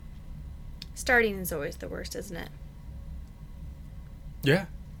starting is always the worst, isn't it? Yeah.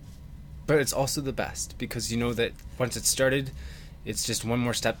 But it's also the best because you know that once it's started, it's just one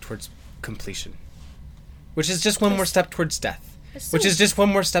more step towards completion. Which is just one more step towards death. Which is just one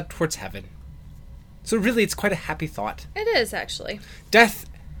more step towards heaven. So really, it's quite a happy thought. It is, actually. Death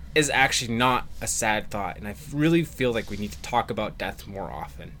is actually not a sad thought, and I really feel like we need to talk about death more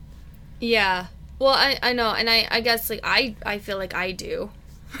often. Yeah. Well, I know, and I guess, like, I feel like I do.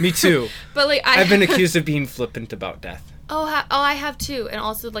 Me too. But, like, I've been accused of being flippant about death. Oh, I have too, and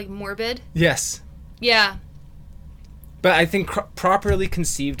also, like, morbid. Yes. Yeah. But I think properly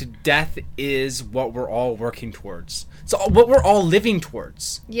conceived, death is what we're all working towards. So what we're all living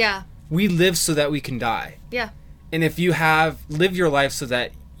towards. Yeah. We live so that we can die. Yeah. And if you live your life so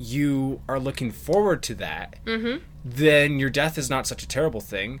that you are looking forward to that, then your death is not such a terrible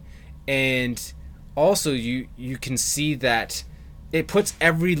thing. And also you can see that it puts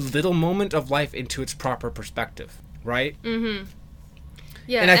every little moment of life into its proper perspective, right? Mm-hmm.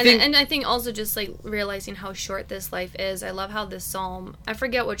 Yeah, and I think also just, like, realizing how short this life is. I love how this psalm, I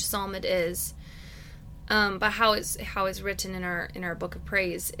forget which psalm it is, but how it's written in our book of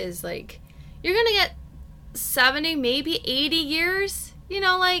praise is, like, you're gonna get 70, maybe 80 years, you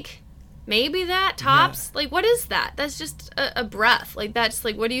know, like, maybe that tops. Yeah. Like, what is that? That's just a breath. Like, that's,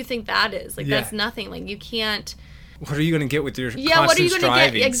 like, what do you think that is? Like, that's nothing. Like, you can't... What are you gonna get with your constant what are you gonna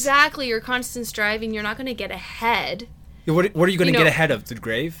striving? get? Exactly, your constant striving. You're not gonna get ahead. What are you going to get ahead of? The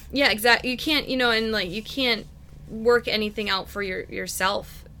grave? Yeah, exactly. You can't, and, like, you can't work anything out for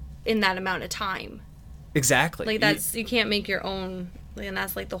yourself in that amount of time. Exactly. Like, that's, you can't make your own, and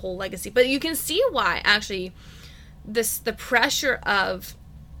that's, like, the whole legacy. But you can see why, actually, the pressure of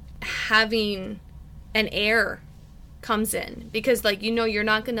having an heir comes in. Because, like, you're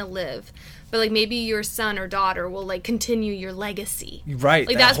not going to live. But, like, maybe your son or daughter will, like, continue your legacy. Right.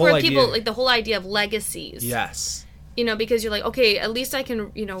 Like, that's where people, like, the whole idea of legacies. Yes. Because you're like, okay, at least I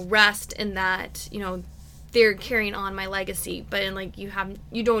can, rest in that, they're carrying on my legacy. But, like, you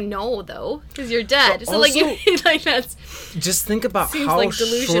don't know, though, because you're dead. So, also, like, that's... Just think about how like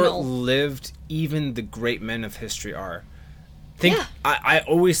short-lived even the great men of history are. I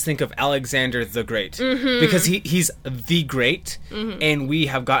always think of Alexander the Great. Mm-hmm. Because he's the great. Mm-hmm. And we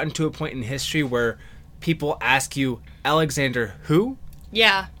have gotten to a point in history where people ask you, Alexander who?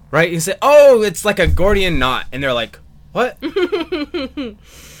 Yeah. Right? You say, oh, it's like a Gordian knot. And they're like, what?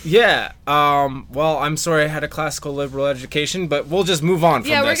 Yeah. Well, I'm sorry I had a classical liberal education, but we'll just move on from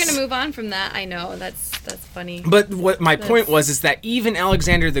this. Yeah, we're going to move on from that. I know. That's funny. But what my point was is that even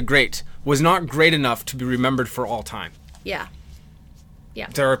Alexander the Great was not great enough to be remembered for all time. Yeah. Yeah.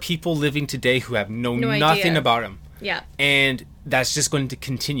 There are people living today who have nothing idea about him. Yeah. And that's just going to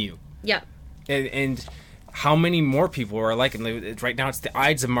continue. Yeah. And how many more people are like him? Right now, it's the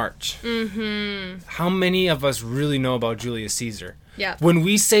Ides of March. Mm-hmm. How many of us really know about Julius Caesar? Yeah. When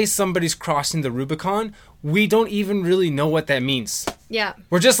we say somebody's crossing the Rubicon, we don't even really know what that means. Yeah.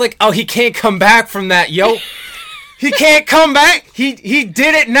 We're just like, oh, he can't come back from that, yo. He can't come back. He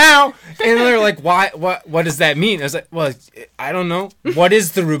did it now. And they're like, why? What does that mean? I was like, well, I don't know. What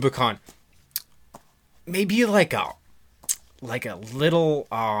is the Rubicon? Maybe like a little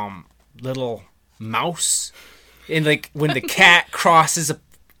mouse, and like when the cat crosses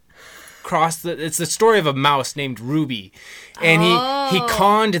it's the story of a mouse named Ruby, and he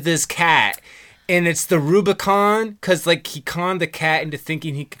conned this cat, and it's the Rubicon because, like, he conned the cat into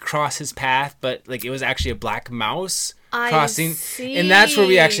thinking he could cross his path, but, like, it was actually a black mouse crossing. I see. And that's where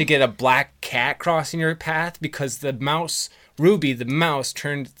we actually get a black cat crossing your path, because the mouse, Ruby, the mouse,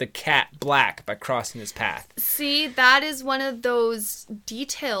 turned the cat black by crossing his path. See, that is one of those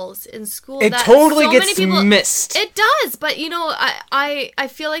details in school. It that totally gets missed. It does, but, I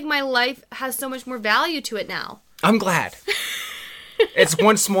feel like my life has so much more value to it now. I'm glad. It's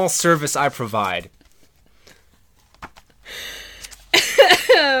one small service I provide.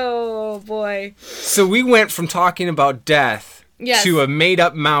 Oh, boy. So we went from talking about death to a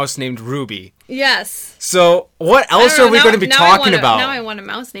made-up mouse named Ruby. Yes. So what else are we going to be talking about? Now I want a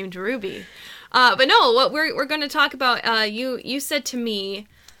mouse named Ruby. But no, what we're going to talk about, you said to me,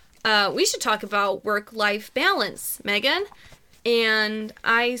 we should talk about work-life balance, Megan. And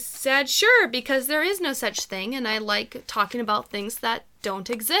I said, sure, because there is no such thing, and I like talking about things that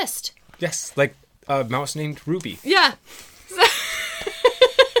don't exist. Yes, like a mouse named Ruby. Yeah.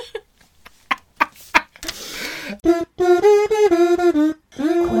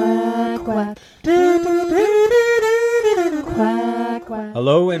 Quack, quack. Quack, quack.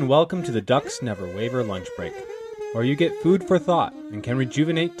 Hello and welcome to the Ducks Never Waver lunch break, where you get food for thought and can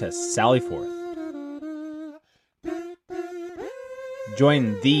rejuvenate to sally forth.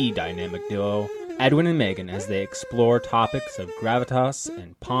 Join the dynamic duo, Edwin and Megan, as they explore topics of gravitas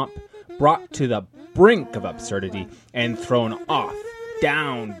and pomp, brought to the brink of absurdity and thrown off,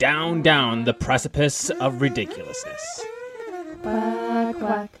 down, down, down the precipice of ridiculousness. Quack,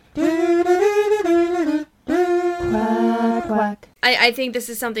 quack. Do-do-do-do-do-do. Quack, quack. I think this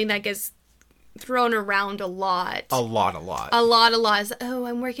is something that gets thrown around a lot. A lot. It's, oh,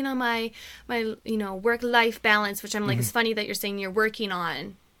 I'm working on my work-life balance, which I'm like, it's funny that you're saying you're working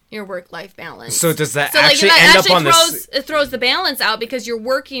on your work-life balance. So does that actually end up on this? It throws the balance out because you're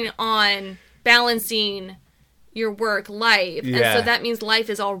working on balancing your work life. Yeah. And so that means life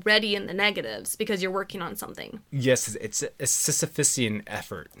is already in the negatives because you're working on something. Yes, it's a Sisyphusian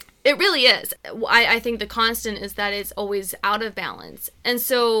effort. It really is. I think the constant is that it's always out of balance. And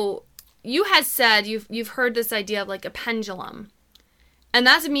so you had said you've heard this idea of like a pendulum. And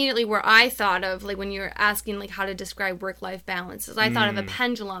that's immediately where I thought of, like, when you're asking like how to describe work-life balance, is I thought of a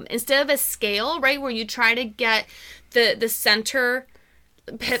pendulum. Instead of a scale, right, where you try to get the center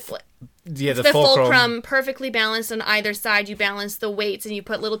the fulcrum perfectly balanced on either side. You balance the weights and you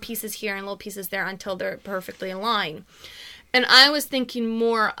put little pieces here and little pieces there until they're perfectly aligned. And I was thinking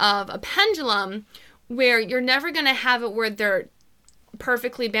more of a pendulum where you're never going to have it where they're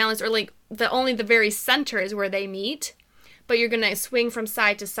perfectly balanced, or like only the very center is where they meet, but you're going to swing from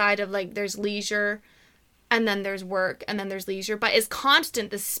side to side of like there's leisure and then there's work and then there's leisure, but it's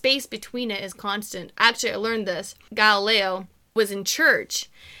constant. The space between it is constant. Actually, I learned this. Galileo was in church,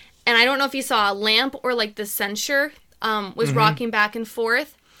 and I don't know if he saw a lamp or like the censer was rocking back and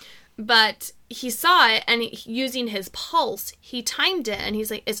forth, but he saw it, and using his pulse, he timed it, and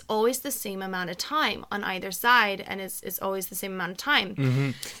he's like, it's always the same amount of time on either side, and it's always the same amount of time.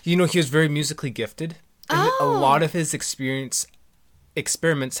 Mm-hmm. You know, he was very musically gifted, and a lot of his experiments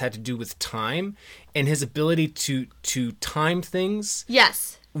had to do with time, and his ability to time things.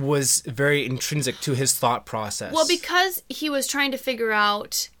 Yes. Was very intrinsic to his thought process. Well, because he was trying to figure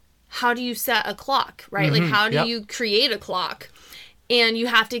out how do you set a clock, right? Like, how do you create a clock? And you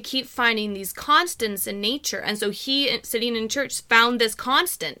have to keep finding these constants in nature. And so he, sitting in church, found this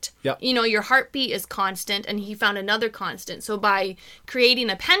constant. Yep. You know, your heartbeat is constant, and he found another constant. So by creating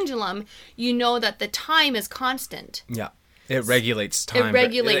a pendulum, you know that the time is constant. Yeah. It regulates time. It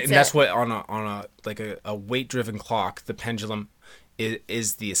regulates and that's what on a weight-driven clock, the pendulum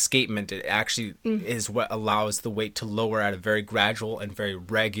is the escapement. It actually is what allows the weight to lower at a very gradual and very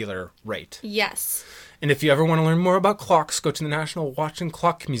regular rate. Yes. And if you ever want to learn more about clocks, go to the National Watch and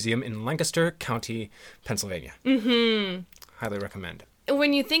Clock Museum in Lancaster County, Pennsylvania. Mm-hmm. Highly recommend.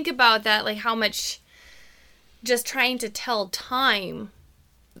 When you think about that, like how much just trying to tell time.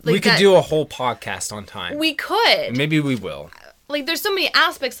 Like we could do a whole podcast on time. We could. Maybe we will. Like there's so many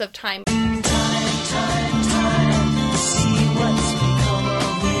aspects of time.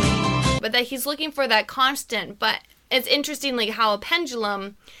 But that he's looking for that constant. But it's interesting, like how a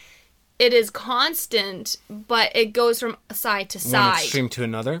pendulum, it is constant, but it goes from side to side. One extreme to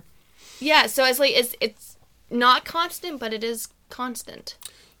another. Yeah, so it's like it's not constant, but it is constant.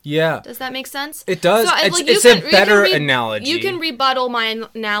 Yeah. Does that make sense? It does. So, it's a better analogy. You can rebuttal my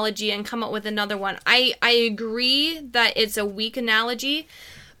analogy and come up with another one. I agree that it's a weak analogy,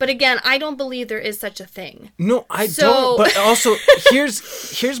 but again, I don't believe there is such a thing. No, I don't. But also,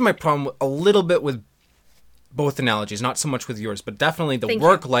 here's my problem a little bit with both analogies, not so much with yours, but definitely the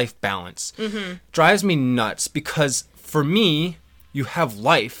work-life balance drives me nuts because for me, you have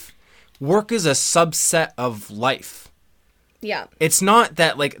life. Work is a subset of life. Yeah. It's not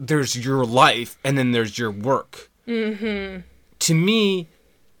that, like, there's your life and then there's your work. Mm-hmm. To me,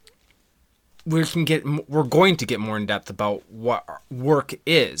 we're going to get more in depth about what work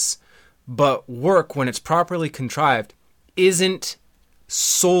is. But work, when it's properly contrived, isn't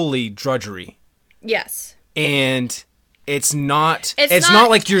solely drudgery. Yes. And it's not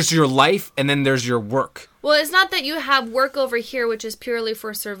like there's your life and then there's your work. Well, it's not that you have work over here, which is purely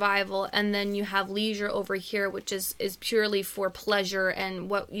for survival, and then you have leisure over here, which is purely for pleasure and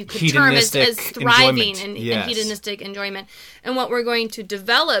what you could term as thriving and hedonistic enjoyment. And what we're going to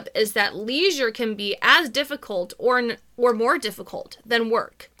develop is that leisure can be as difficult or more difficult than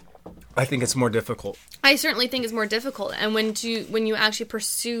work. I think it's more difficult. I certainly think it's more difficult. And when you actually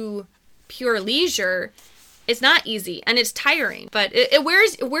pursue pure leisure, it's not easy and it's tiring, but it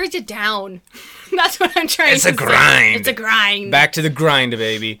wears you down. That's what I'm trying to say. It's a grind. It's a grind. Back to the grind,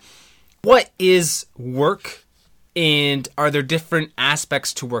 baby. What is work, and are there different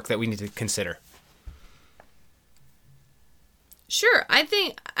aspects to work that we need to consider? Sure. I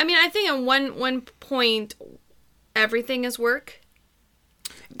think at one point everything is work.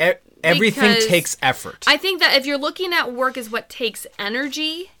 Everything takes effort. I think that if you're looking at work as what takes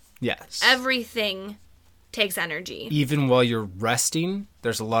energy, yes, everything takes energy. Even while you're resting,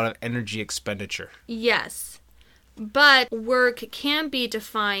 there's a lot of energy expenditure. Yes. But work can be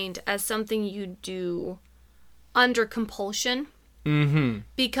defined as something you do under compulsion. Mm-hmm.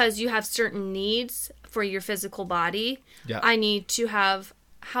 Because you have certain needs for your physical body. Yeah. I need to have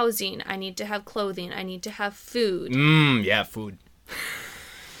housing. I need to have clothing. I need to have food. Yeah, food.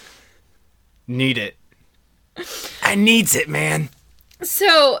 Need it. I needs it, man.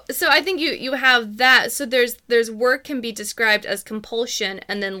 So I think you have that. So there's work can be described as compulsion,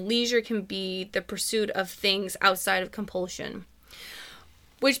 and then leisure can be the pursuit of things outside of compulsion.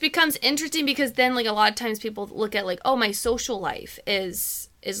 Which becomes interesting because then, like, a lot of times people look at, like, oh, my social life is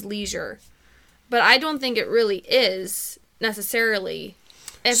leisure. But I don't think it really is, necessarily.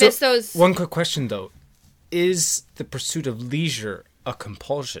 It's those... One quick question, though. Is the pursuit of leisure a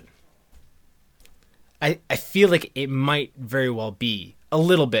compulsion? I feel like it might very well be. A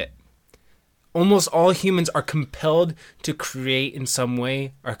little bit. Almost all humans are compelled to create in some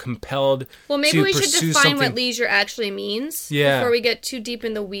way, are compelled to pursue something. Well, maybe we should define what leisure actually means before we get too deep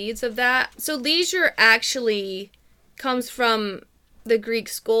in the weeds of that. So leisure actually comes from the Greek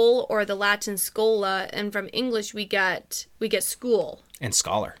skol or the Latin schola, and from English we get school. And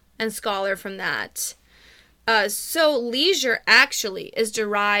scholar. And scholar from that. So leisure actually is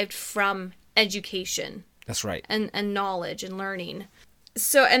derived from education. That's right. And knowledge and learning.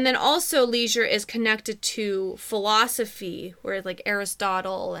 So, and then also leisure is connected to philosophy, where like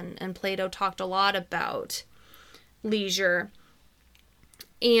Aristotle and Plato talked a lot about leisure.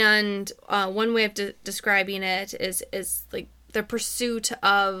 And one way of describing it is like the pursuit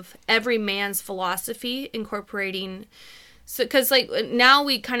of every man's philosophy, incorporating... So, because like now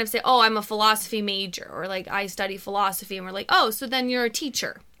we kind of say, oh, I'm a philosophy major, or like I study philosophy, and we're like, oh, so then you're a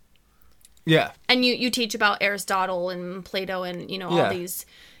teacher. Yeah. And you teach about Aristotle and Plato and, all these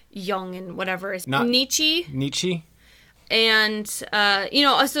Jung and whatever. Nietzsche. And, so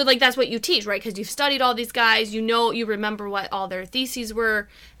like that's what you teach, right? Because you've studied all these guys, you remember what all their theses were,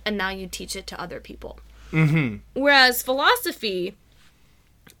 and now you teach it to other people. Mm-hmm. Whereas philosophy,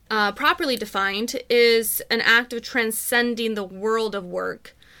 properly defined, is an act of transcending the world of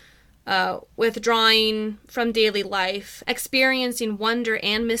work, withdrawing from daily life, experiencing wonder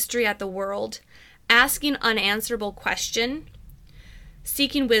and mystery at the world, asking unanswerable question,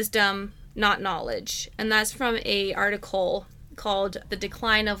 seeking wisdom, not knowledge. And that's from an article called The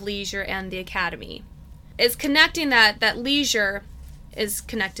Decline of Leisure and the Academy. It's connecting that leisure is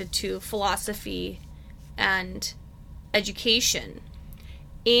connected to philosophy and education.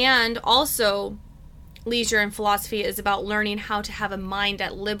 And also, leisure and philosophy is about learning how to have a mind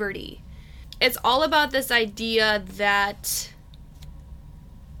at liberty. It's all about this idea that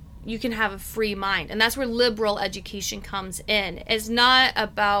you can have a free mind, and that's where liberal education comes in. It's not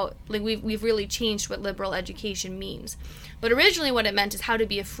about, like, we've really changed what liberal education means, but originally what it meant is how to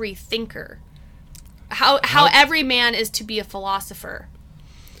be a free thinker, how every man is to be a philosopher.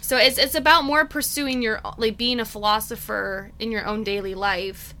 So it's about more pursuing being a philosopher in your own daily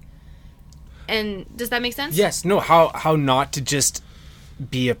life. And does that make sense? Yes. No, how not to just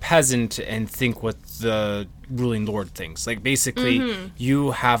be a peasant and think what the ruling lord thinks. Like, basically,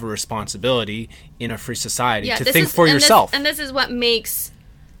 you have a responsibility in a free society to think for yourself. And this is what makes...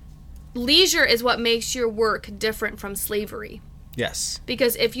 Leisure is what makes your work different from slavery. Yes.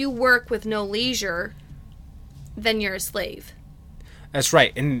 Because if you work with no leisure, then you're a slave. That's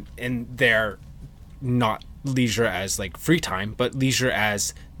right. And they're not leisure as like free time, but leisure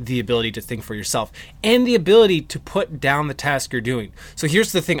as the ability to think for yourself and the ability to put down the task you're doing. So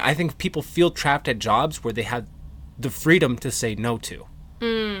here's the thing. I think people feel trapped at jobs where they have the freedom to say no to.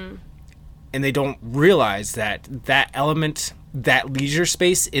 And they don't realize that element, that leisure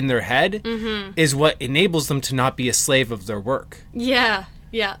space in their head is what enables them to not be a slave of their work. Yeah.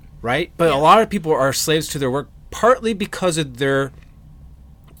 Yeah. Right? But a lot of people are slaves to their work partly because of their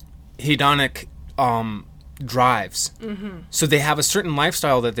hedonic drives. So they have a certain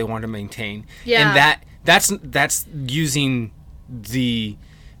lifestyle that they want to maintain, and that's using the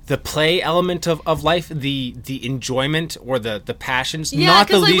play element of life, the enjoyment or the passions, not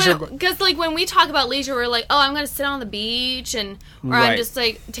the leisure. Because like when we talk about leisure, we're like, oh, I'm going to sit on the beach or I'm just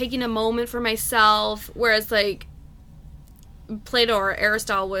like taking a moment for myself. Whereas like Plato or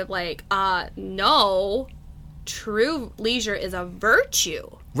Aristotle would like, no, true leisure is a virtue.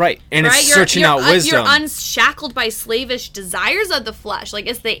 Right, and it's searching out wisdom. You're unshackled by slavish desires of the flesh. Like,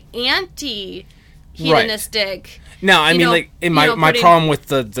 it's the anti-hedonistic... Right. Now, I mean, like, problem with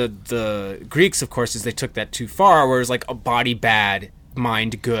the Greeks, of course, is they took that too far, where it's like a body bad,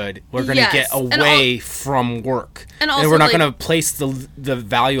 mind good. We're going to get away from work. And we're not going to place the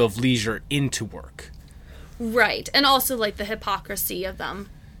value of leisure into work. Right. And also, like, the hypocrisy of them.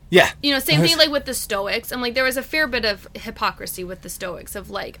 Yeah. You know, same thing, like, with the Stoics. And, like, there was a fair bit of hypocrisy with the Stoics of,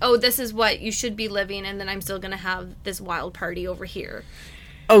 like, oh, this is what you should be living, and then I'm still going to have this wild party over here.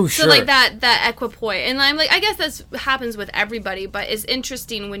 Oh, sure. So, like, that equipoise. And I'm like, I guess that happens with everybody, but it's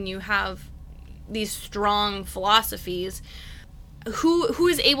interesting when you have these strong philosophies, who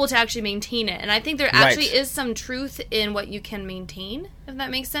is able to actually maintain it. And I think there actually is some truth in what you can maintain, if that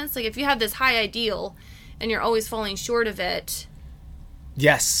makes sense. Like, if you have this high ideal and you're always falling short of it...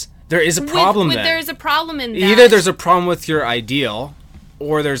 Yes, there is a problem there. There's a problem in that. Either there's a problem with your ideal,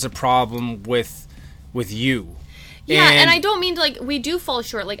 or there's a problem with you. Yeah, and I don't mean to, like, we do fall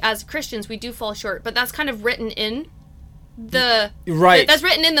short. Like, as Christians, we do fall short, but that's kind of written in the... Right. That's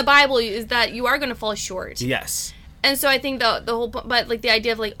written in the Bible, is that you are going to fall short. Yes. And so I think the whole... But, like, the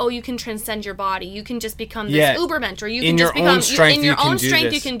idea of, like, oh, you can transcend your body. You can just become this uber mentor. You can just become... In your own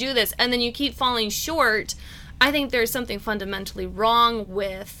strength, you can do this. And then you keep falling short. I think there's something fundamentally wrong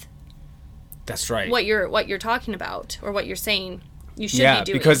with... That's right. What you're talking about, or what you're saying you should be doing.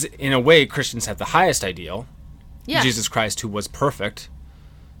 Yeah, because in a way, Christians have the highest ideal. Yeah. Jesus Christ, who was perfect.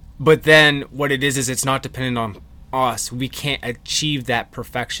 But then what it is it's not dependent on us. We can't achieve that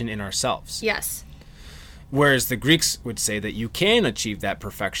perfection in ourselves. Yes. Whereas the Greeks would say that you can achieve that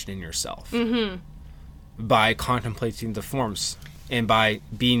perfection in yourself by contemplating the forms and by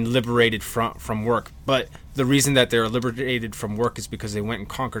being liberated from work. But the reason that they're liberated from work is because they went and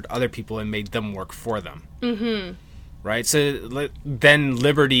conquered other people and made them work for them. Mm-hmm. Right? So then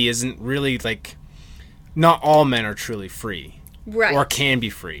liberty isn't really like... Not all men are truly free. Right. Or can be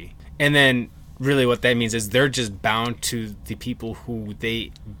free. And then really what that means is they're just bound to the people who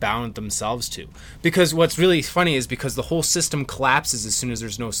they bound themselves to. Because what's really funny is because the whole system collapses as soon as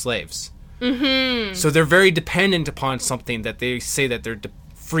there's no slaves. Mm-hmm. So they're very dependent upon something that they say that they're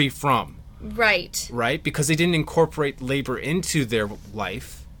free from. Right. Right? Because they didn't incorporate labor into their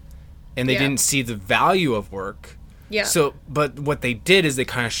life. And they didn't see the value of work. Yeah. So, but what they did is they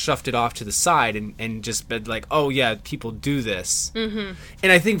kind of shoved it off to the side and just been like, oh yeah, people do this. Mm-hmm.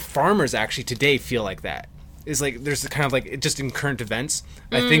 And I think farmers actually today feel like that. It's like, there's kind of like, just in current events,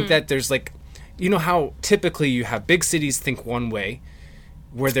 I think that there's like, you know how typically you have big cities think one way,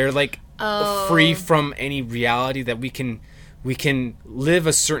 where they're like free from any reality that we can live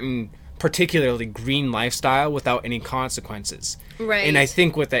a certain particularly green lifestyle without any consequences. Right. And I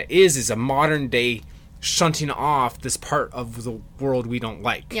think what that is a modern day shunting off this part of the world we don't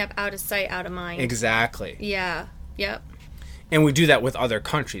like. Yep, out of sight, out of mind. Exactly. Yeah, yep. And we do that with other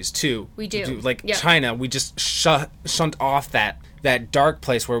countries, too. We do. Like China, we just shunt off that dark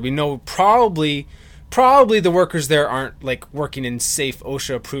place where we know probably the workers there aren't, like, working in safe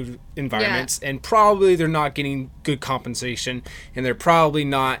OSHA-approved environments, and probably they're not getting good compensation, and they're probably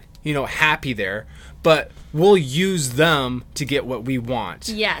not, happy there. But we'll use them to get what we want.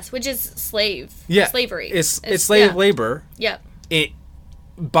 Yes, which is slavery. It's slave labor. Yep.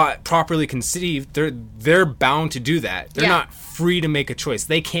 But properly conceived, they're bound to do that. They're not free to make a choice.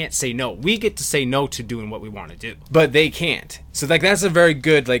 They can't say no. We get to say no to doing what we want to do, but they can't. So like that's a very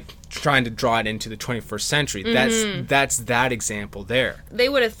good trying to draw it into the 21st century. Mm-hmm. That's that example there. They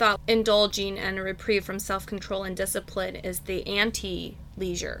would have thought indulging and a reprieve from self-control and discipline is the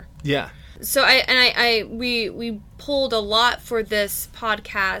anti-leisure. Yeah. So we pulled a lot for this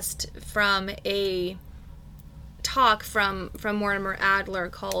podcast from a talk from Mortimer Adler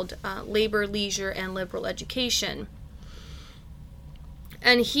called Labor, Leisure, and Liberal Education.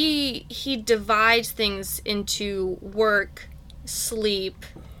 And he divides things into work, sleep,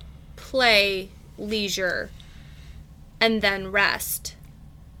 play, leisure, and then rest.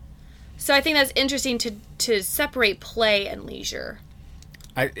 So I think that's interesting to separate play and leisure.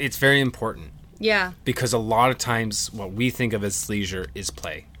 It's very important. Yeah. Because a lot of times what we think of as leisure is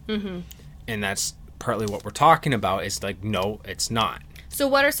play. Mm-hmm. And that's partly what we're talking about is like, no, it's not. So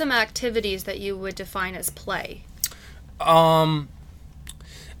what are some activities that you would define as play? I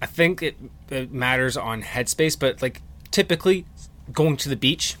think it matters on headspace, but like typically going to the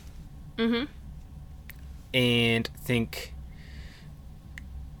beach. Mm-hmm. And think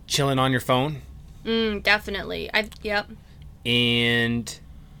chilling on your phone. Definitely. Yep. And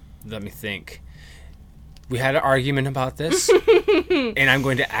let me think. We had an argument about this, and I'm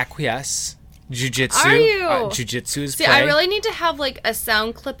going to acquiesce. Jiu-jitsu. Are you? Jiu-jitsu is See, play. I really need to have like a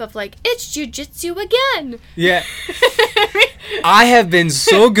sound clip of like, it's jiu-jitsu again. Yeah. I have been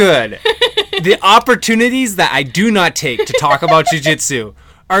so good. The opportunities that I do not take to talk about jiu-jitsu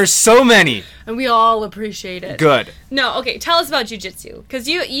are so many. And we all appreciate it. Good. No, okay, tell us about jiu-jitsu. Because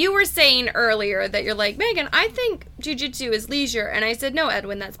you were saying earlier that you're like, Megan, I think jiu-jitsu is leisure. And I said, no,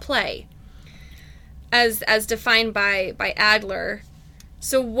 Edwin, that's play. As defined by Adler.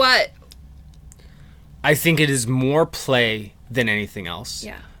 So what... I think it is more play than anything else.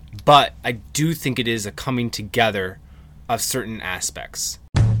 Yeah. But I do think it is a coming together of certain aspects.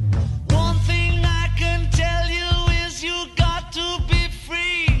 One thing I can tell you is you got to be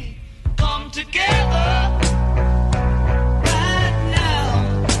free. Come together right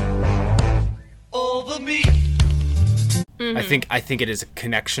now over me. Mm-hmm. I think it is a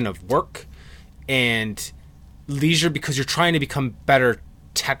connection of work and leisure because you're trying to become better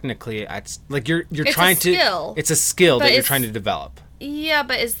technically. It's like you're trying to. Skill. It's a skill that you're trying to develop. Yeah,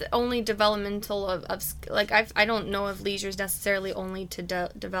 but it's only developmental of like I don't know if leisure is necessarily only to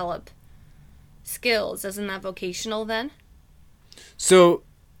develop skills. Isn't that vocational then? So,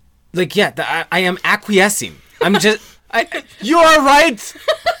 like, yeah, I am acquiescing. I'm just. You are right.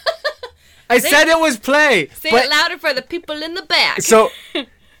 I said it was play. Say it louder for the people in the back. So,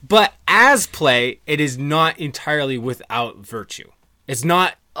 but as play, it is not entirely without virtue. It's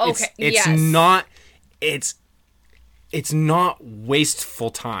not. Okay. It's not. It's not wasteful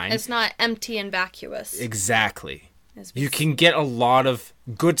time. It's not empty and vacuous. Exactly. You can get a lot of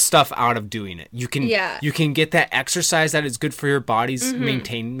good stuff out of doing it. You can get that exercise that is good for your body's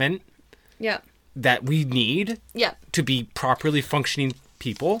maintainment. Yeah. That we need. Yeah. To be properly functioning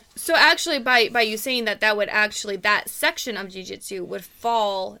people. So actually by you saying that section of jiu-jitsu would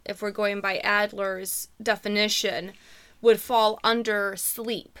fall, if we're going by Adler's definition, would fall under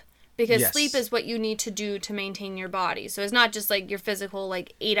sleep. Because sleep is what you need to do to maintain your body. So it's not just like your physical,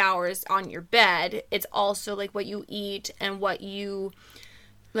 like 8 hours on your bed. It's also like what you eat and what you,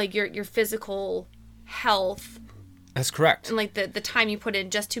 like your physical health. That's correct. And like the time you put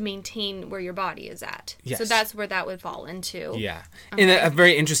in just to maintain where your body is at. Yes. So that's where that would fall into. Yeah. Okay. And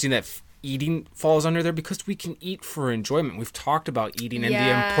very interesting that eating falls under there because we can eat for enjoyment. We've talked about eating and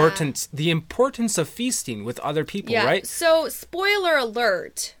the importance of feasting with other people, right? So spoiler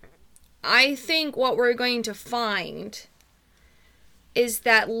alert. I think what we're going to find is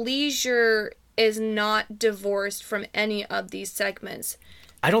that leisure is not divorced from any of these segments.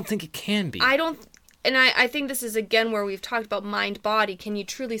 I don't think it can be. I think this is again where we've talked about mind-body. Can you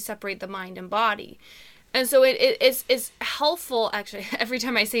truly separate the mind and body? And so it's helpful, actually. Every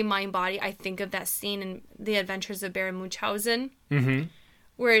time I say mind-body, I think of that scene in The Adventures of Baron Munchausen,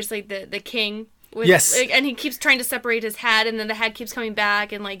 where it's like the king. Yes. Like, and he keeps trying to separate his head, and then the head keeps coming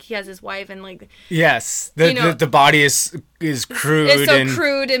back, and like he has his wife, and like yes, the body is crude. It's so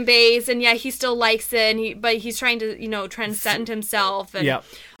crude and base, and he still likes it, but he's trying to transcend himself. And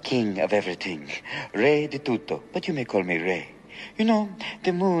King of everything, Re di tutto, but you may call me Re. You know,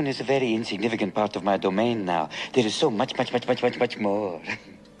 the moon is a very insignificant part of my domain now. There is so much more.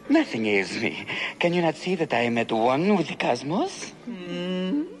 Nothing ails me. Can you not see that I am at one with the cosmos?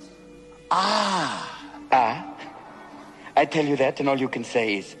 I tell you that and all you can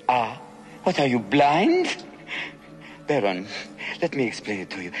say is, what are you, blind? Baron, let me explain it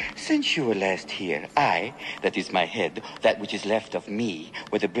to you. Since you were last here, that is my head, that which is left of me,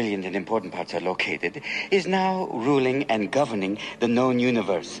 where the brilliant and important parts are located, is now ruling and governing the known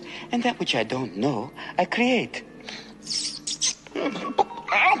universe. And that which I don't know, I create.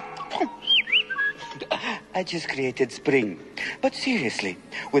 I just created spring. But seriously,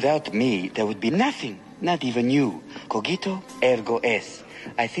 without me, there would be nothing. Not even you. Cogito, ergo es.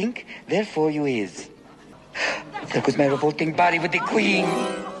 I think, therefore you is. There goes my revolting body with the queen.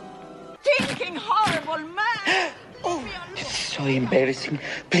 Stinking horrible man! Oh, it's so embarrassing.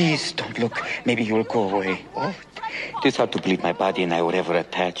 Please don't look. Maybe you will go away. Oh, it is hard to believe my body and I were ever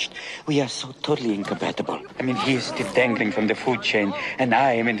attached. We are so totally incompatible. I mean, he is still dangling from the food chain, and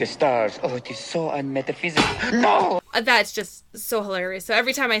I am in the stars. Oh, it is so unmetaphysical. No! That's just so hilarious. So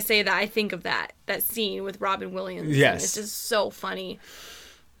every time I say that, I think of that scene with Robin Williams. Yes. It's just so funny.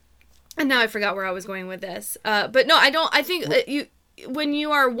 And now I forgot where I was going with this. But no, I think that when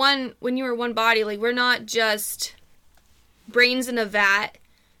you are one body, like, we're not just brains in a vat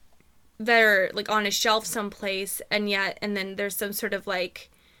that are like on a shelf someplace, and then there's some sort of like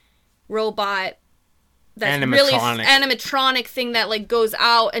robot that's really animatronic thing that like goes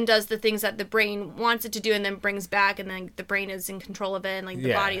out and does the things that the brain wants it to do and then brings back, and then the brain is in control of it, and like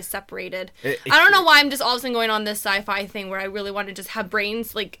the body is separated. I don't know why I'm just all of a sudden going on this sci-fi thing where I really want to just have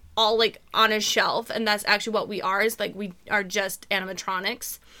brains like all like on a shelf, and that's actually what we are, is like we are just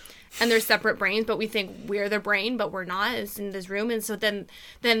animatronics. and they're separate brains, but we think we're the brain, but we're not. It's in this room. And so then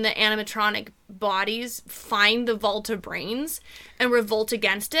the animatronic bodies find the vault of brains and revolt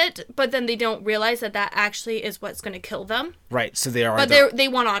against it, but then they don't realize that actually is what's going to kill them. Right. So they are. But they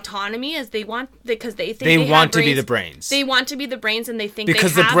want autonomy, as they want, because they think they want to be the brains. They want to be the brains, and they think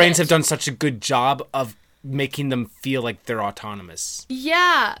because they the brains it. have done such a good job of making them feel like they're autonomous.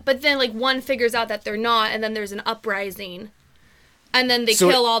 Yeah, but then like one figures out that they're not, and then there's an uprising. And then they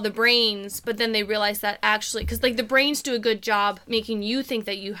kill all the brains, but then they realize that actually... Because, like, the brains do a good job making you think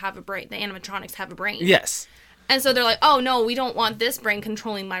that you have a brain. The animatronics have a brain. Yes. And so they're like, oh, no, we don't want this brain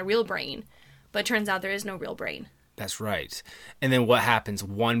controlling my real brain. But it turns out there is no real brain. That's right. And then what happens?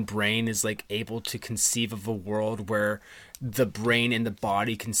 One brain is, like, able to conceive of a world where the brain in the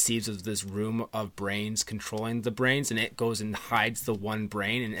body conceives of this room of brains controlling the brains, and it goes and hides the one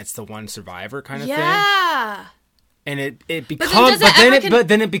brain, and it's the one survivor kind of thing. Yeah. And it becomes, but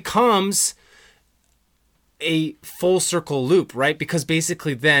then it becomes a full circle loop, right? Because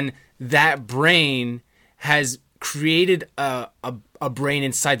basically, then that brain has created a brain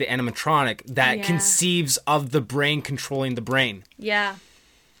inside the animatronic that conceives of the brain controlling the brain. Yeah.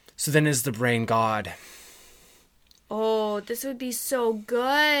 So then, is the brain God? Oh, this would be so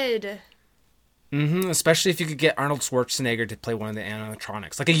good. Especially if you could get Arnold Schwarzenegger to play one of the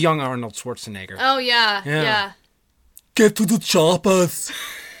animatronics, like a young Arnold Schwarzenegger. Oh yeah. Get to the choppers.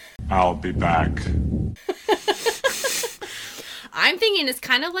 I'll be back. I'm thinking it's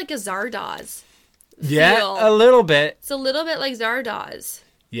kind of like a Zardoz. Yeah, feel. a little bit. It's a little bit like Zardoz.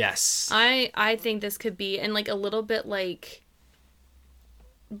 Yes. I think this could be, and like a little bit like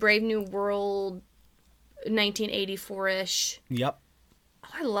Brave New World 1984-ish. Yep. Oh,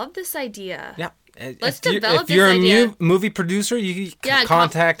 I love this idea. Yep. Let's develop this idea. If you're a new movie producer, you can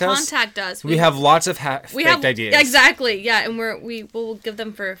contact us. Contact us. We have lots of faked ideas. Exactly, yeah, and we'll give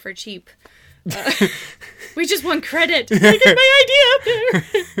them for cheap. We just want credit. I get my idea up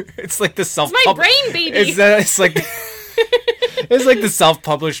there. It's like the self. It's my brain, baby. It's like it's like the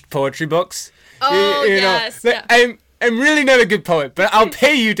self-published poetry books. Oh yes. Yeah. I'm really not a good poet, but I'll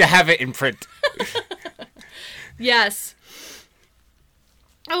pay you to have it in print. Yes.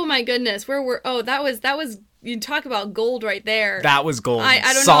 Oh my goodness, that was you talk about gold right there. That was gold. I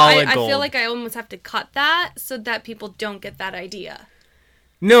don't Solid know. gold. I feel like I almost have to cut that so that people don't get that idea.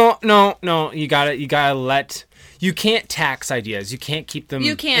 No. You gotta let. You can't tax ideas. You can't keep them.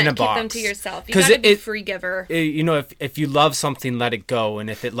 You can't in a keep box. them to yourself. You gotta be a free giver. If you love something, let it go, and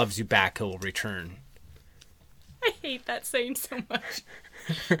if it loves you back, it will return. I hate that saying so much.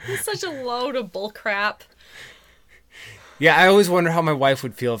 It's such a load of bull crap. Yeah, I always wonder how my wife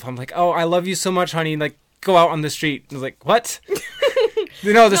would feel if I'm like, "Oh, I love you so much, honey." Like, go out on the street. I was like, "What?"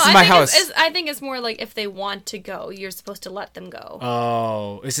 No, this is my house. I think it's more like if they want to go, you're supposed to let them go.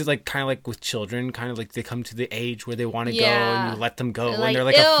 Oh, is it like kind of like with children? Kind of like they come to the age where they want to go, and you let them go, and they're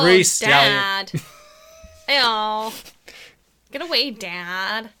like a free stallion. Dad. Ew. Get away,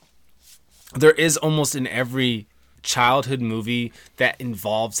 Dad. There is almost in every childhood movie that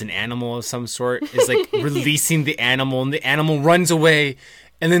involves an animal of some sort is like releasing the animal, and the animal runs away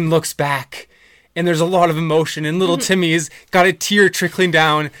and then looks back, and there's a lot of emotion, and little Timmy's got a tear trickling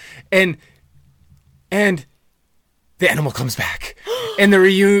down, and the animal comes back and they're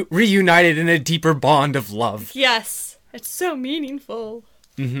reunited in a deeper bond of love. Yes, it's so meaningful.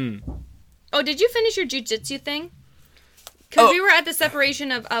 Oh, did you finish your jujitsu thing? Because we were at the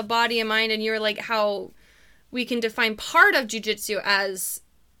separation of body and mind, and you were like how we can define part of jujitsu as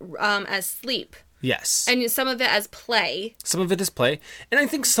sleep. Yes. And some of it as play. Some of it is play. And I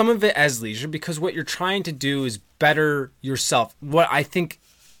think some of it as leisure, because what you're trying to do is better yourself. What I think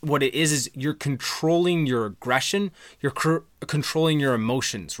what it is you're controlling your aggression. You're controlling your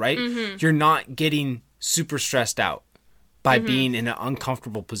emotions, right? Mm-hmm. You're not getting super stressed out by being in an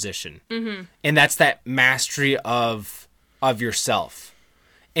uncomfortable position. Mm-hmm. And that's that mastery of yourself.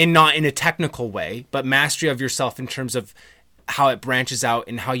 And not in a technical way, but mastery of yourself in terms of how it branches out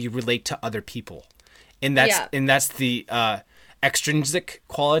and how you relate to other people. And that's the extrinsic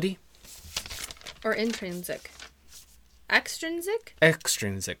quality. Or intrinsic. Extrinsic?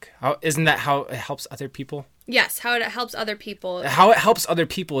 Extrinsic. Isn't that how it helps other people? Yes, how it helps other people. How it helps other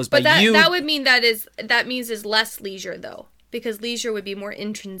people is by you. That would mean that means is less leisure though. Because leisure would be more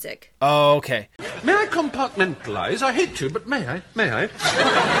intrinsic. Oh, okay. May I compartmentalize? I hate to, but may I? May I?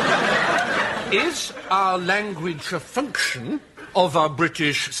 Is our language a function of our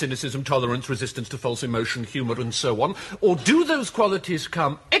British cynicism, tolerance, resistance to false emotion, humour, and so on? Or do those qualities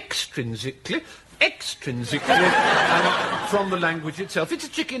come extrinsically from the language itself? It's a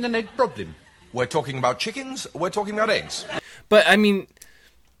chicken and egg problem. We're talking about chickens, we're talking about eggs. But, I mean,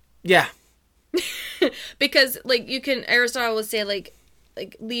 Yeah. Because, like, Aristotle would say, like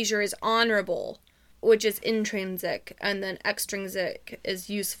leisure is honorable, which is intrinsic, and then extrinsic is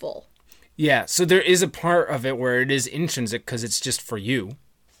useful. Yeah, so there is a part of it where it is intrinsic because it's just for you.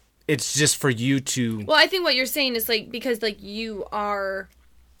 It's just for you to... Well, I think what you're saying is, like, because, like, you are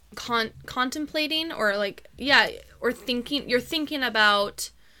contemplating or, like, or thinking... You're thinking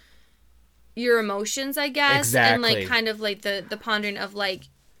about your emotions, I guess. Exactly. And, like, kind of, like, the pondering of, like,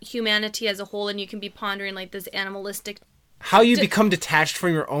 humanity as a whole, and you can be pondering, like, this animalistic... How you become detached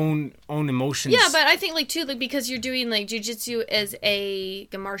from your own emotions. Yeah, but I think, like, too, like, because you're doing, like, jiu-jitsu as a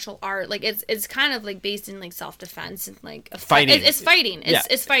martial art, like, it's kind of, like, based in, like, self-defense and, like... Fighting. It's fighting.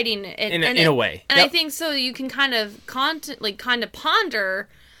 It's fighting. In a way. And I think so you can kind of ponder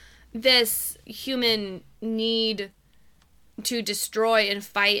this human need to destroy and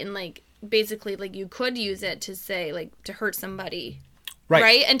fight, and, like, basically, like, you could use it to say, like, to hurt somebody.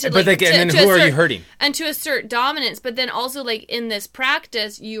 Right? And and then who are you hurting? And to assert dominance. But then also, like, in this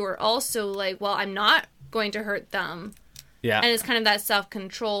practice, you are also like, well, I'm not going to hurt them. Yeah. And it's kind of that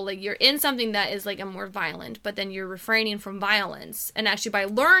self-control. Like, you're in something that is, like, a more violent, but then you're refraining from violence. And actually, by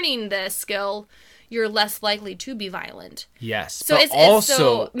learning this skill, you're less likely to be violent. Yes.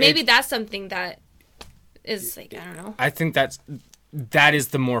 So maybe that's something that is, like, I don't know. I think that is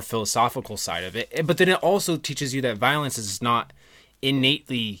the more philosophical side of it. But then it also teaches you that violence is not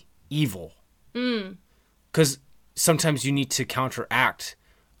innately evil, because sometimes you need to counteract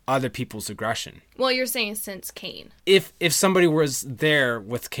other people's aggression. Well, you're saying since Cain, if somebody was there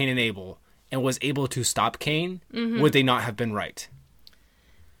with Cain and Abel and was able to stop Cain, would they not have been right?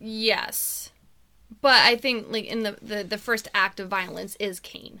 Yes, but I think, like, in the first act of violence is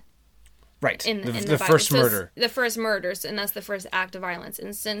Cain, right? In the first murder, the first murders, and that's the first act of violence.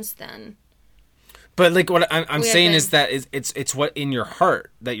 And since then. But, like, what I'm saying is that it's what in your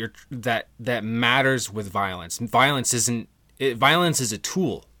heart that matters with violence. Violence is a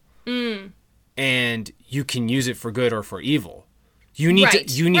tool, and you can use it for good or for evil. You need to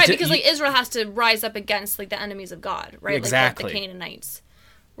because like Israel has to rise up against, like, the enemies of God, right? Exactly. Like the Canaanites,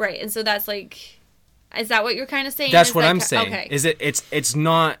 right? And so that's, like, is that what you're kind of saying? That's what I'm saying. Okay. Is it's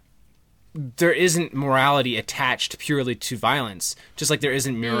not. There isn't morality attached purely to violence, just like there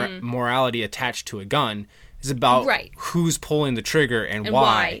isn't morality attached to a gun. It's about who's pulling the trigger and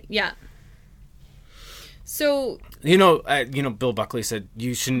why. Yeah. So Bill Buckley said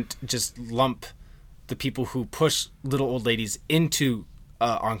you shouldn't just lump the people who push little old ladies into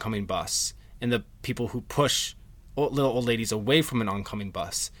an oncoming bus and the people who push little old ladies away from an oncoming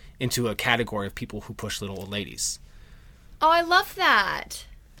bus into a category of people who push little old ladies. Oh, I love that.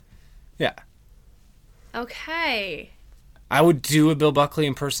 Yeah. Okay. I would do a Bill Buckley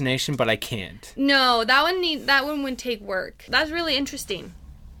impersonation, but I can't. No, that one would take work. That's really interesting.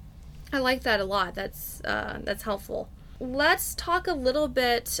 I like that a lot. That's helpful. Let's talk a little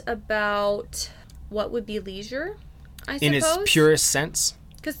bit about what would be leisure, I suppose. In its purest sense.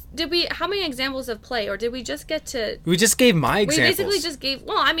 Because how many examples of play, or did we just get to... We just gave my examples. We basically just gave...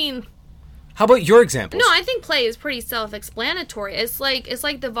 Well, I mean... How about your examples? No, I think play is pretty self-explanatory. It's like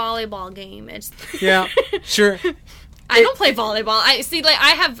the volleyball game. It's yeah, sure. I don't play volleyball.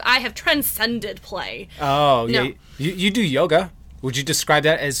 I have transcended play. Oh, no. Yeah. You do yoga. Would you describe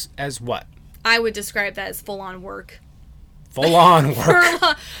that as what? I would describe that as full-on work. Full-on work.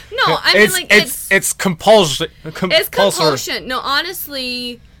 No, I mean, like, it's compulsion. It's compulsion. No,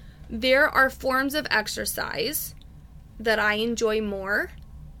 honestly, there are forms of exercise that I enjoy more,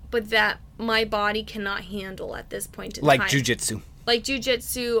 but that my body cannot handle at this point in time. Like jiu-jitsu. Like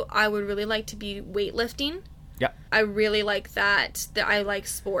jiu-jitsu, I would really like to be weightlifting. Yeah. I really like that I like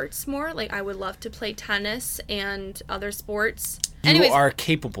sports more. Like, I would love to play tennis and other sports. You are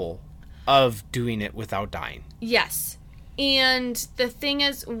capable of doing it without dying. Yes. And the thing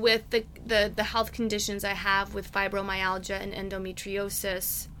is, with the health conditions I have with fibromyalgia and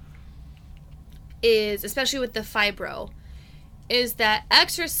endometriosis, is, especially with the fibro, is that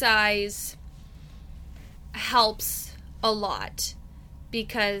exercise helps a lot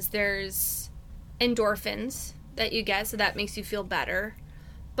because there's endorphins that you get, so that makes you feel better.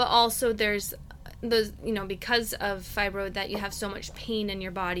 But also there's those, because of fibro, that you have so much pain in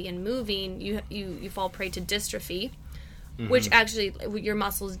your body and moving, you fall prey to dystrophy, which actually, your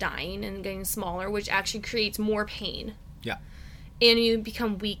muscles dying and getting smaller, which actually creates more pain. Yeah. And you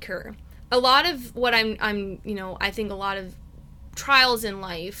become weaker. A lot of what I think a lot of trials in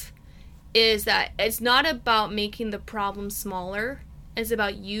life is that it's not about making the problem smaller, it's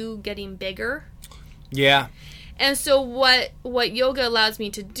about you getting bigger. Yeah. And so what yoga allows me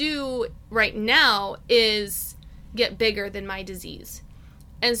to do right now is get bigger than my disease.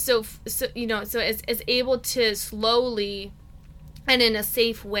 And so it's able to slowly and in a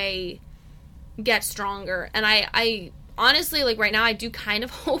safe way get stronger. And I honestly, like, right now, I do kind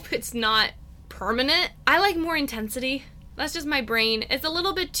of hope it's not permanent. I like more intensity. That's just my brain. It's a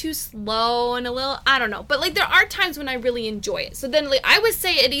little bit too slow and a little, I don't know. But, like, there are times when I really enjoy it. So then, like, I would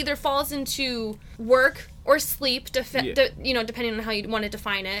say it either falls into work or sleep, depending on how you want to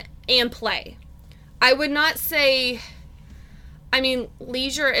define it, and play. I would not say, I mean,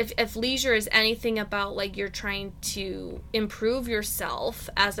 leisure, if leisure is anything about, like, you're trying to improve yourself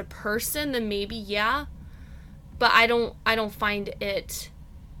as a person, then maybe, yeah. But I don't find it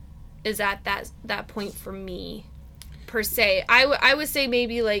is at that point for me, per se. I would say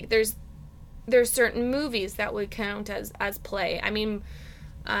maybe, like, there's certain movies that would count as play. I mean,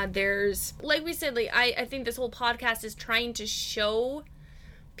 there's, like we said, like, I think this whole podcast is trying to show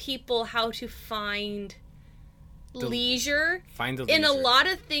people how to find leisure in a lot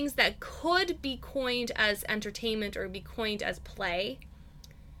of things that could be coined as entertainment or be coined as play.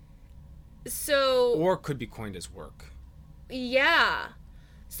 So, or could be coined as work. Yeah.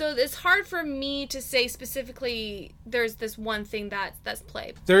 So it's hard for me to say specifically there's this one thing that's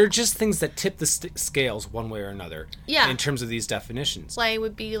play. There are just things that tip the scales one way or another. Yeah. In terms of these definitions. Play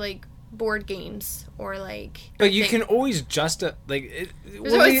would be like board games or like... But you can always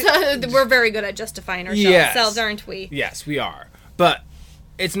we're very good at justifying ourselves, aren't we? Yes, we are. But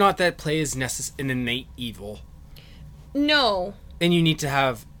it's not that play is an innate evil. No. And you need to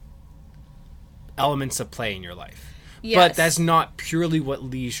have elements of play in your life. Yes. But that's not purely what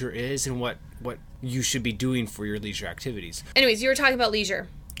leisure is and what you should be doing for your leisure activities. Anyways, you were talking about leisure.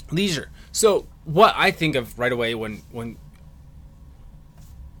 Leisure. So what I think of right away when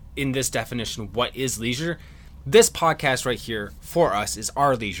in this definition, what is leisure? This podcast right here for us is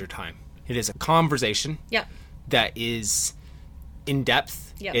our leisure time. It is a conversation that is in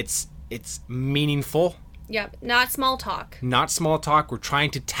depth. Yep. It's meaningful. Yep, not small talk. Not small talk. We're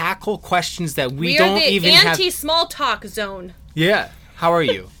trying to tackle questions that we don't even have. We are the anti-small talk zone. Yeah. How are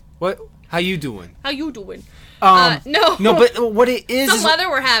you? How you doing? How you doing? No, but what it is... Some weather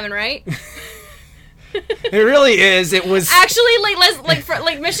we're having, right? It really is. It was... Actually, for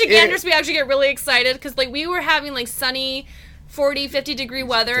Michiganders, we actually get really excited because, like, we were having, like, sunny 40, 50 degree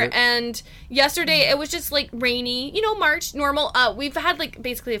weather, and yesterday it was just, like, rainy, March, normal. We've had, like,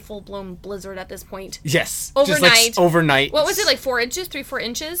 basically a full-blown blizzard at this point. Yes. Overnight. Just, like, overnight. What was it, like 4 inches? 3-4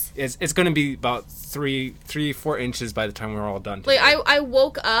 inches? It's going to be about 3-4 inches by the time we're all done today. Like, I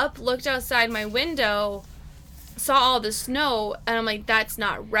woke up, looked outside my window, saw all the snow, and I'm like, that's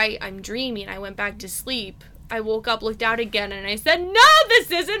not right, I'm dreaming. I went back to sleep. I woke up, looked out again, and I said, no,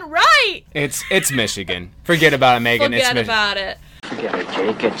 this isn't right! It's Michigan. Forget about it, Megan. Forget about it. Forget it,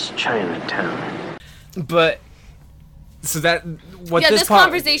 Jake. It's Chinatown. But, so that... this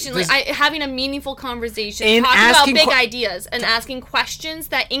conversation, having a meaningful conversation, talking about big ideas, and asking questions,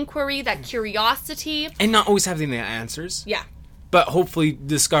 that inquiry, that curiosity. And not always having the answers. Yeah. But hopefully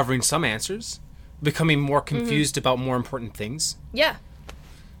discovering some answers. Becoming more confused about more important things. Yeah.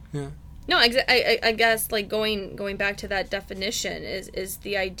 Yeah. No, I guess, like, going back to that definition is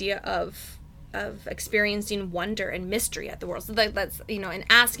the idea of experiencing wonder and mystery at the world. So that's and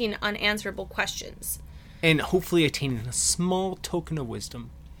asking unanswerable questions. And hopefully attaining a small token of wisdom.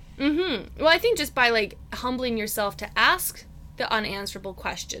 Mm-hmm. Well, I think just by, like, humbling yourself to ask the unanswerable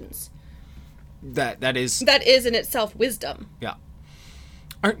questions. That is in itself wisdom. Yeah.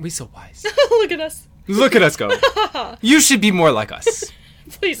 Aren't we so wise? Look at us. Look at us go. You should be more like us.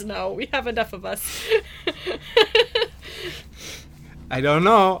 Please no, we have enough of us. I don't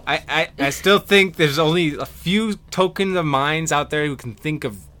know. I still think there's only a few token of minds out there who can think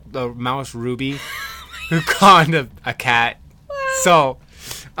of the mouse Ruby who conned a cat. So,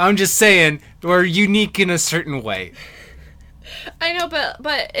 I'm just saying, we're unique in a certain way. I know,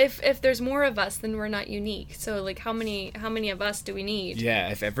 but if there's more of us, then we're not unique. So, like, how many of us do we need? Yeah,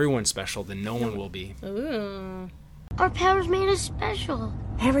 if everyone's special, then no one will be. Ooh. Our powers made us special.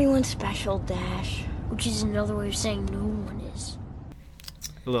 Everyone's special, Dash. Which is another way of saying no one is.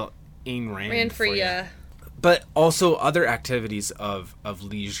 A little Ayn Rand. Rand for ya. But also other activities of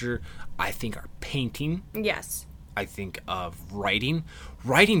leisure, I think, are painting. Yes. I think of writing.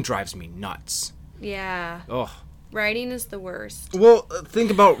 Writing drives me nuts. Yeah. Oh. Writing is the worst. Well, think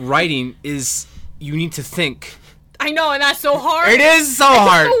about writing is you need to think. I know, and that's so hard. It is so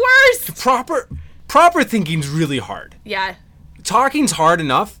hard. It's the worst. Proper thinking's really hard. Yeah. Talking's hard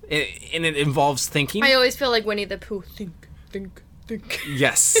enough, and it involves thinking. I always feel like Winnie the Pooh. Think.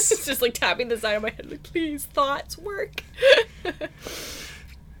 Yes. It's just like tapping the side of my head, like, please, thoughts, work.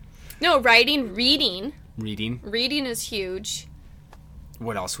 No, reading. Reading is huge.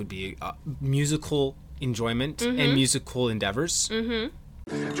 what else would be musical enjoyment and musical endeavors. Do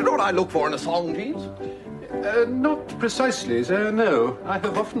you know what I look for in a song, Jeeves? Not precisely, sir, no. I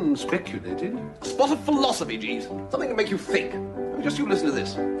have often speculated. A spot of philosophy, Jeeves. Something to make you think. Just you listen to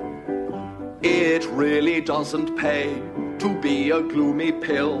this. It really doesn't pay to be a gloomy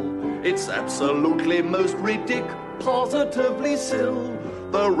pill. It's absolutely most ridiculous, positively sill.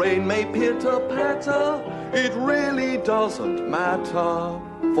 The rain may pitter-patter, it really doesn't matter.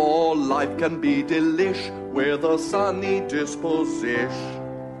 For life can be delish with a sunny disposition.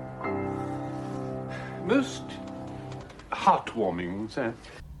 Most heartwarming, sir.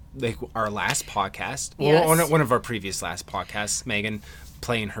 Like our last podcast, Yes. one of our previous last podcasts, Megan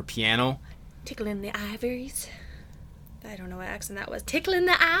playing her piano. Tickling the ivories. I don't know what accent that was. Tickling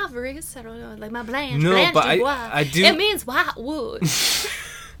the ivories. I don't know. Like my Blanche. No, Blanche but du Bois. I do. It means white wood.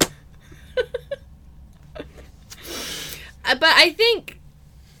 But I think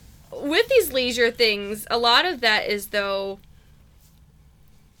with these leisure things, a lot of that is, though,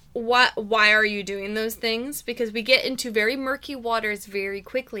 why are you doing those things? Because we get into very murky waters very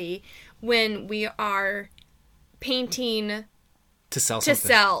quickly when we are painting To sell to something.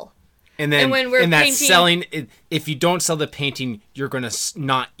 sell. And then when we're that painting- selling, if you don't sell the painting, you're going to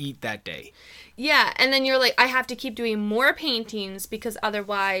not eat that day. Yeah, and then you're like, I have to keep doing more paintings because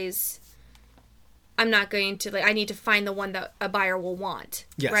otherwise I'm not going to, like, I need to find the one that a buyer will want.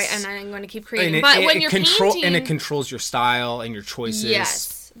 Yes. Right, and I'm going to keep creating. And But when you're painting... And it controls your style and your choices.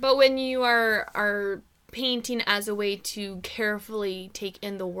 Yes, but when you are painting as a way to carefully take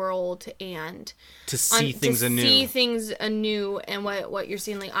in the world and... To see things anew. see things anew and what you're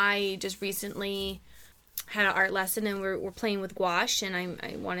seeing. Like, I just recently had an art lesson and we're playing with gouache and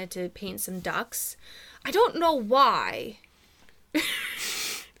I wanted to paint some ducks. I don't know why.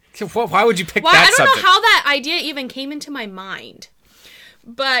 Why would you pick that I don't subject? know how that idea even came into my mind.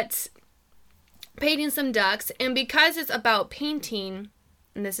 But painting some ducks, and because it's about painting,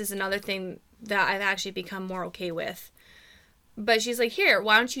 and this is another thing that I've actually become more okay with. But she's like, here,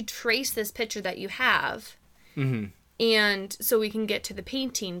 why don't you trace this picture that you have? Mm-hmm. And so we can get to the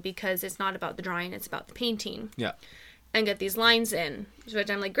painting because it's not about the drawing, it's about the painting. Yeah. And get these lines in. Which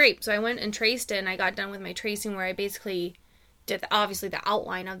I'm like, great. So I went and traced it and I got done with my tracing where I basically did obviously the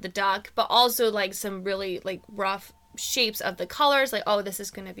outline of the duck, but also like some really like rough shapes of the colors. Like, oh, this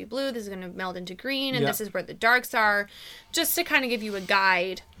is going to be blue, this is going to meld into green, and this is where the darks are. Just to kind of give you a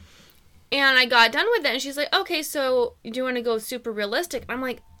guide. And I got done with it and she's like, okay, so do you want to go super realistic? I'm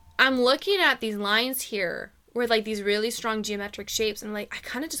like, I'm looking at these lines here where like these really strong geometric shapes. And I'm like, I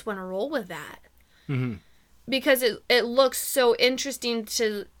kind of just want to roll with that. Mm-hmm. Because it looks so interesting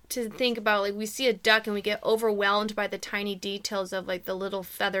to think about. Like, we see a duck and we get overwhelmed by the tiny details of like the little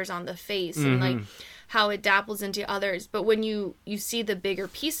feathers on the face and like how it dapples into others. But when you see the bigger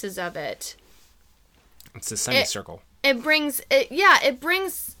pieces of it, it's a semicircle. It brings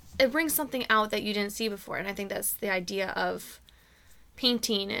something out that you didn't see before. And I think that's the idea of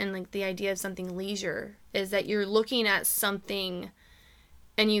painting and like the idea of something leisure, is that you're looking at something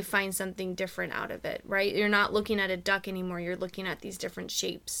and you find something different out of it, right? You're not looking at a duck anymore. You're looking at these different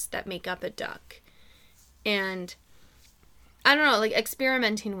shapes that make up a duck. And I don't know, like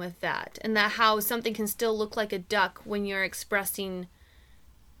experimenting with that, and that how something can still look like a duck when you're expressing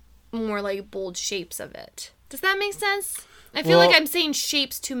more like bold shapes of it. Does that make sense? I feel like I'm saying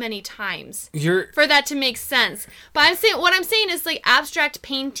shapes too many times for that to make sense. But what I'm saying is like abstract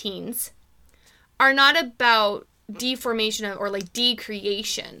paintings are not about deformation or like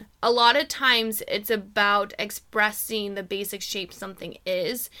decreation. A lot of times it's about expressing the basic shape something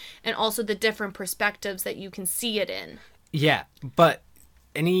is, and also the different perspectives that you can see it in. Yeah, but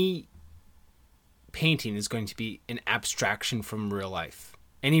any painting is going to be an abstraction from real life.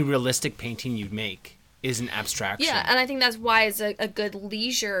 Any realistic painting you make is an abstraction. Yeah, and I think that's why it's a good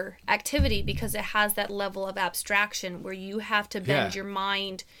leisure activity, because it has that level of abstraction where you have to bend your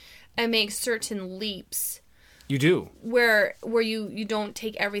mind and make certain leaps. You do. Where you don't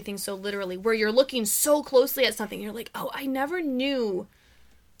take everything so literally, where you're looking so closely at something, you're like, oh, I never knew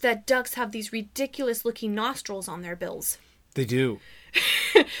that ducks have these ridiculous looking nostrils on their bills. They do.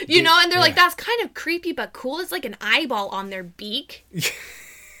 you know, and they're like, that's kind of creepy but cool. It's like an eyeball on their beak.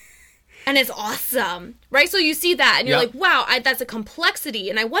 And it's awesome, right? So you see that and you're like, wow, that's a complexity.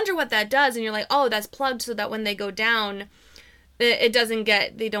 And I wonder what that does. And you're like, oh, that's plugged so that when they go down, they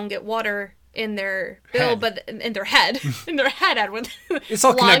don't get water in their bill, but in their head. In their head, Edwin. It's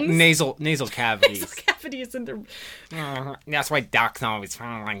all connected nasal cavities. Nasal cavities in their... That's why ducks always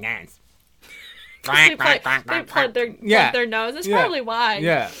sound like that. They plug their nose. That's probably why.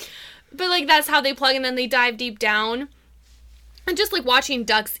 Yeah. But like that's how they plug, and then they dive deep down. And just like watching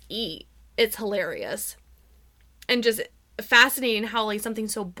ducks eat, it's hilarious. And just fascinating how like something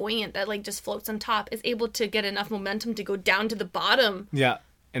so buoyant that like just floats on top is able to get enough momentum to go down to the bottom. Yeah.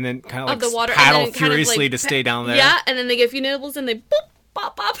 And then kind of like the water, paddle furiously to stay down there. Yeah, and then they get a few nibbles and they boop,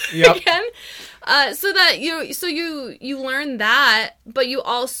 pop again. So that you learn that, but you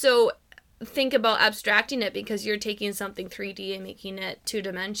also think about abstracting it because you're taking something 3D and making it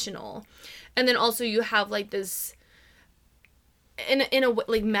 2-dimensional. And then also you have like this in a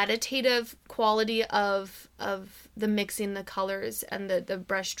like meditative quality of the mixing the colors and the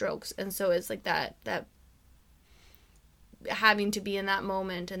brush strokes, and so it's like that having to be in that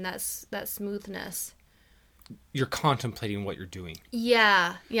moment and that smoothness. You're contemplating what you're doing.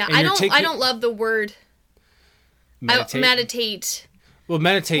 Yeah. I don't love the word meditate. Well,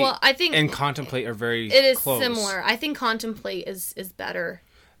 meditate I think and contemplate are very close. Similar. I think contemplate is better.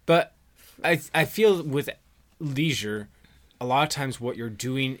 But I feel with leisure, a lot of times what you're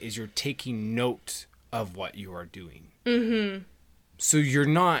doing is you're taking note of what you are doing. Mm-hmm. So you're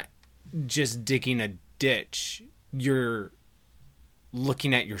not just digging a ditch. You're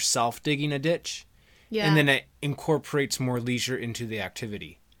looking at yourself digging a ditch. Yeah. And then it incorporates more leisure into the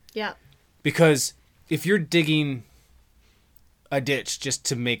activity. Yeah. Because if you're digging a ditch just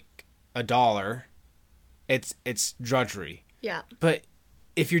to make $1, it's drudgery. Yeah. But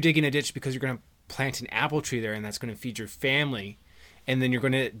if you're digging a ditch because you're going to plant an apple tree there and that's going to feed your family, and then you're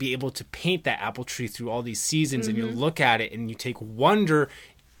going to be able to paint that apple tree through all these seasons, and you look at it and you take wonder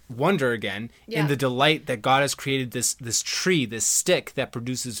again in the delight that God has created this tree, this stick that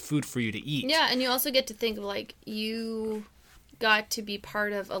produces food for you to eat. Yeah, and you also get to think of like you got to be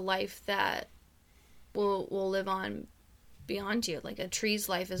part of a life that will live on beyond you. Like a tree's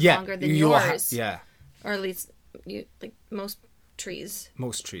life is longer than yours. Or at least like most trees.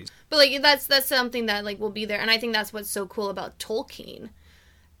 But like that's something that like will be there, and I think that's what's so cool about Tolkien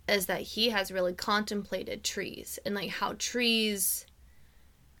is that he has really contemplated trees and like how trees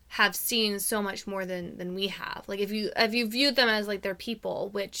have seen so much more than we have. Like if you viewed them as like they're people,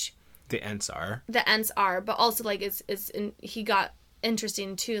 which the Ents are, but also like he got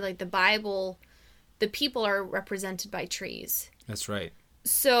interesting too. Like the Bible, the people are represented by trees. That's right.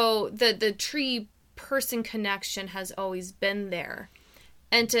 So the tree person connection has always been there,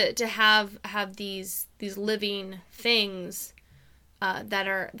 and to have these living things that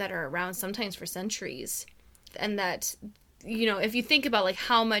are around sometimes for centuries, and that, you know, if you think about like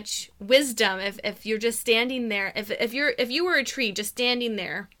how much wisdom, if you're just standing there, if you were a tree just standing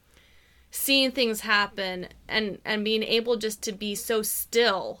there seeing things happen and being able just to be so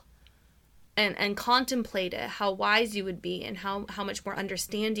still and contemplate it, how wise you would be and how much more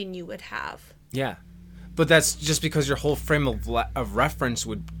understanding you would have. Yeah. But that's just because your whole frame of reference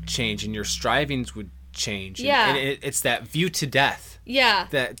would change and your strivings would change. Yeah. And it's that view to death. Yeah.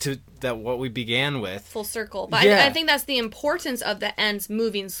 That what we began with. Full circle. But yeah. I think that's the importance of the Ents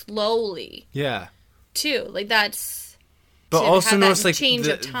moving slowly. Yeah. Too. Like that's... But also notice like change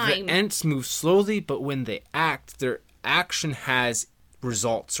of time. The Ents move slowly, but when they act, their action has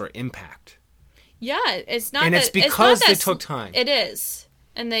results or impact. Yeah. It's not and that... it's because they took time. It is.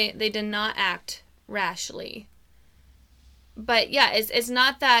 And they did not act rashly. But yeah, it's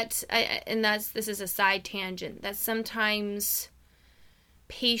not that, and this is a side tangent, that sometimes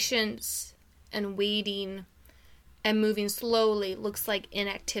patience and waiting and moving slowly looks like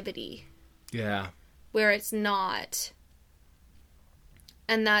inactivity. Yeah. Where it's not.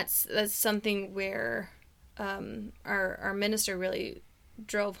 And that's something where our minister really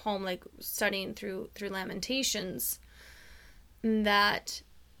drove home, like studying through Lamentations, that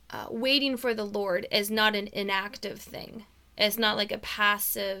waiting for the Lord is not an inactive thing. It's not like a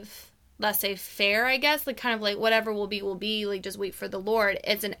passive, laissez-faire, I guess, like kind of like whatever will be, like just wait for the Lord.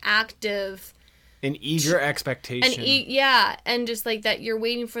 It's an active, an eager expectation. And just like that, you're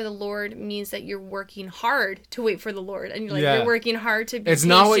waiting for the Lord means that you're working hard to wait for the Lord, and you're working hard to be It's patient.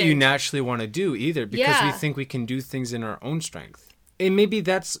 not what you naturally want to do either, because we think we can do things in our own strength. And maybe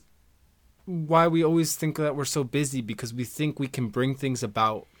that's why we always think that we're so busy, because we think we can bring things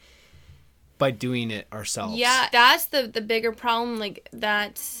about by doing it ourselves. Yeah, that's the bigger problem. Like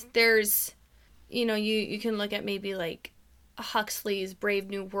that there's, you know, you can look at maybe like Huxley's Brave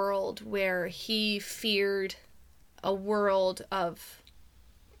New World, where he feared a world of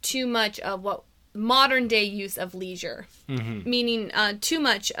too much of what modern day use of leisure, meaning too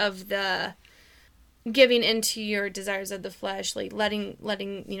much of the giving into your desires of the flesh, like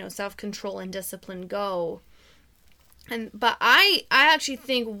letting you know, self-control and discipline go. But I actually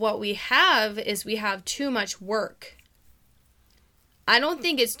think what we have is we have too much work. I don't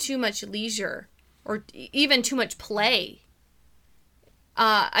think it's too much leisure or even too much play.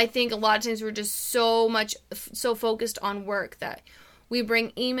 I think a lot of times we're just so focused on work that we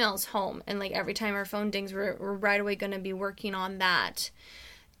bring emails home, and like every time our phone dings, we're right away going to be working on that.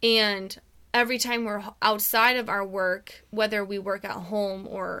 And every time we're outside of our work, whether we work at home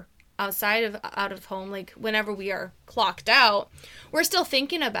or out of home, like whenever we are clocked out, we're still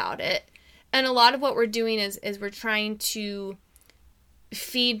thinking about it. And a lot of what we're doing is we're trying to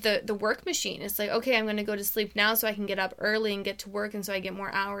feed the work machine. It's like, okay, I'm going to go to sleep now so I can get up early and get to work, and so I get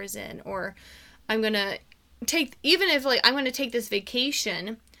more hours in. Or I'm going to take this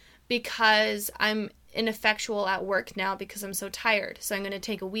vacation because I'm ineffectual at work now because I'm so tired. So I'm going to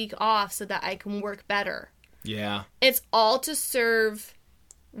take a week off so that I can work better. Yeah. It's all to serve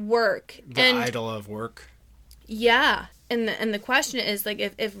work. The idol of work. Yeah. And the question is, like,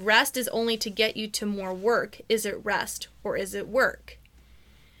 if rest is only to get you to more work, is it rest or is it work?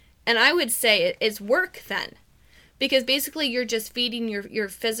 And I would say it's work then. Because basically you're just feeding your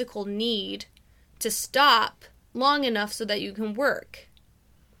physical need to stop long enough so that you can work.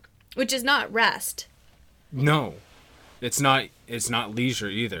 Which is not rest. No. It's not leisure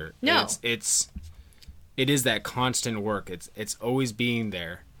either. No. It is that constant work. It's always being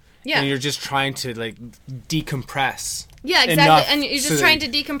there. Yeah. And you're just trying to like decompress. Yeah, exactly. And you're just trying to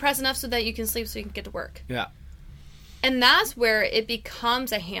decompress enough so that you can sleep so you can get to work. Yeah. And that's where it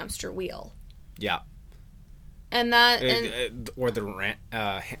becomes a hamster wheel. Yeah. And that or the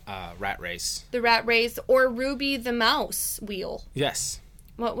rat race. The rat race, or Ruby the mouse wheel. Yes.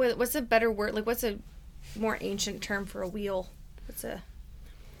 What's a better word? Like, what's a more ancient term for a wheel? What's a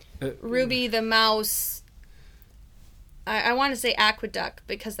Ruby the mouse? I want to say aqueduct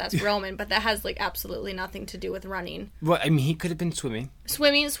because that's Roman, but that has like absolutely nothing to do with running. Well, I mean, he could have been swimming.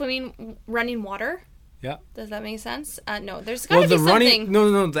 Swimming, running water. Yeah. Does that make sense? No, there's got to be something.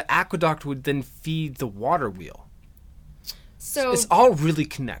 No. The aqueduct would then feed the water wheel. So it's all really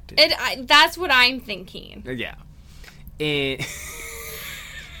connected. That's what I'm thinking. Yeah. And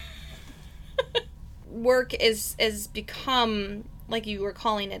work is become, like you were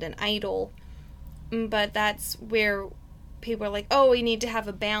calling it, an idol, but that's where people are like, oh, we need to have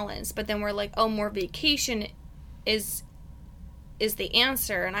a balance. But then we're like, oh, more vacation is the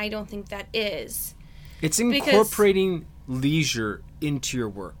answer, and I don't think that is. It's incorporating leisure into your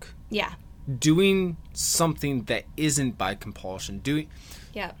work. Yeah. Doing something that isn't by compulsion.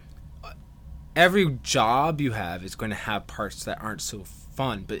 Yeah. Every job you have is going to have parts that aren't so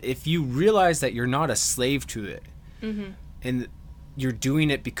fun. But if you realize that you're not a slave to it, mm-hmm. and you're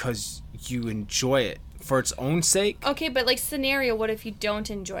doing it because you enjoy it for its own sake. Okay, but like scenario, what if you don't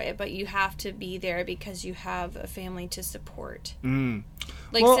enjoy it, but you have to be there because you have a family to support?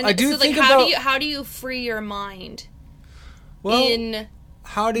 Like, well, I do think how do you free your mind? Well,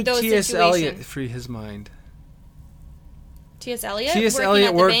 how did T.S. Eliot free his mind? T.S. Eliot? T.S.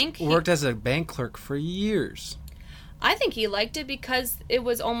 Eliot worked as a bank clerk for years. I think he liked it because it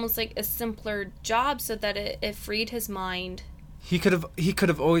was almost like a simpler job, so that it freed his mind. He could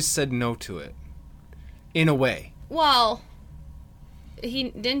have always said no to it, in a way. Well,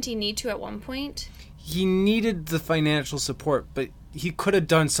 didn't he need to at one point? He needed the financial support, but he could have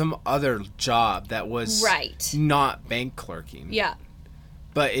done some other job that was not bank clerking. Yeah.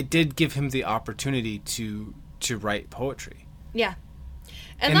 But it did give him the opportunity to write poetry. Yeah.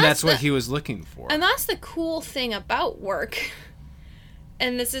 And that's what he was looking for. And that's the cool thing about work.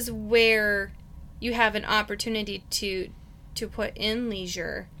 And this is where you have an opportunity to put in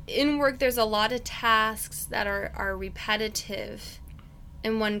leisure. In work, there's a lot of tasks that are repetitive,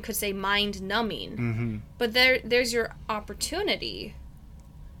 and one could say mind-numbing. Mm-hmm. But there's your opportunity.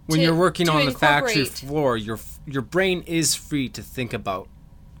 When you're working on the factory floor, your brain is free to think about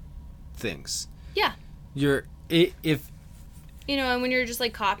things. Yeah. And when you're just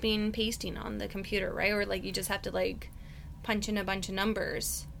like copying and pasting on the computer, right? Or like you just have to like punch in a bunch of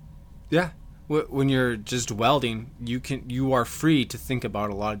numbers. Yeah. When you're just welding, you are free to think about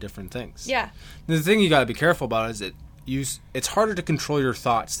a lot of different things. Yeah. The thing you got to be careful about is it's harder to control your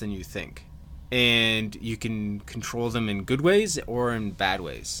thoughts than you think. And you can control them in good ways or in bad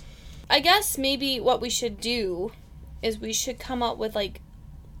ways. I guess maybe what we should do is we should come up with like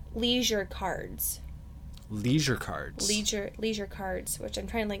leisure cards. Leisure cards. Leisure cards, which I'm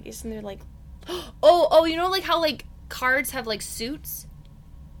trying to like, isn't there like, oh, you know like how like cards have like suits?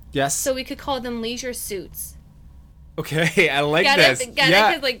 Yes. So we could call them leisure suits. Okay, I like this.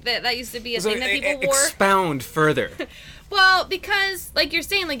 Because like that used to be a thing that people wore. Expound further. Well, because like you're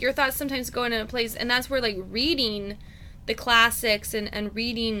saying, like your thoughts sometimes go into a place, and that's where like reading the classics and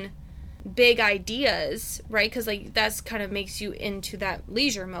reading big ideas, right? Because like that's kind of makes you into that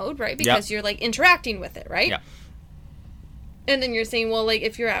leisure mode, right? Because you're like interacting with it, right? Yeah. Yeah. Well, I do think about Well, because like you're saying, like your thoughts sometimes go into a place, and that's where like reading the classics and reading big ideas, right? Because like that's kind of makes you into that leisure mode, right? Because you're like interacting with it, right? Yeah. And then you're saying, well, like,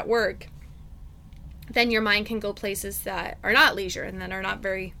 if you're at work, then your mind can go places that are not leisure and that are not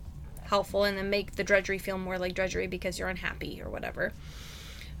very helpful, and then make the drudgery feel more like drudgery because you're unhappy or whatever.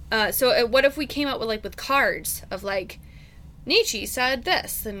 So what if we came up with cards of, like, Nietzsche said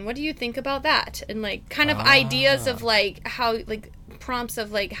this, and what do you think about that? And, like, kind of ideas of, like, how, like, prompts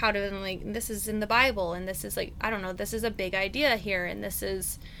of, like, how to, like, this is in the Bible, and this is, like, I don't know, this is a big idea here, and this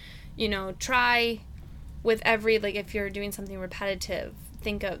is, you know, try with every, like, if you're doing something repetitive,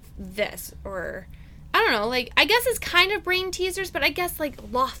 think of this, or, I don't know, like, I guess it's kind of brain teasers, but I guess, like,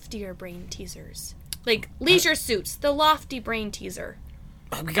 loftier brain teasers. Like, Leisure Suits, the lofty brain teaser.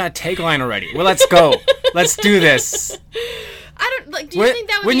 We got a tagline already. Well, let's go. Let's do this. I don't, like, do you think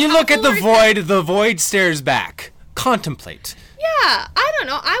that would when be you look at helpful, the void stares back. Contemplate. Yeah, I don't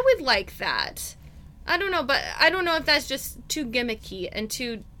know. I would like that. I don't know, but I don't know if that's just too gimmicky and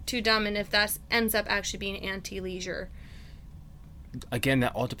too dumb, and if that ends up actually being anti-leisure. Again,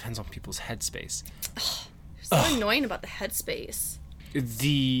 that all depends on people's headspace. You're so annoying about the headspace.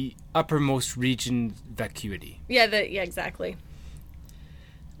 The uppermost region vacuity. Yeah, exactly.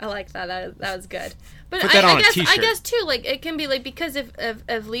 I like that. That was good. But Put that on a guess, t-shirt. I guess too, like, it can be like, because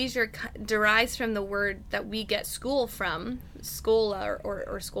if leisure derives from the word that we get school from, schola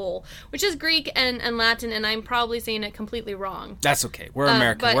or school, which is Greek and Latin, and I'm probably saying it completely wrong. That's okay. We're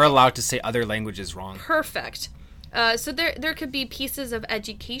American. We're allowed to say other languages wrong. Perfect. So there could be pieces of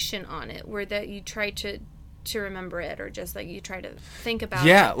education on it where that you try to remember it, or just like you try to think about it.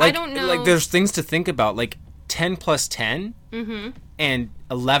 Yeah, like, I don't know. Like, there's things to think about, like 10 plus 10 and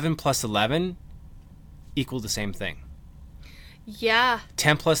 11 plus 11 equal the same thing. Yeah.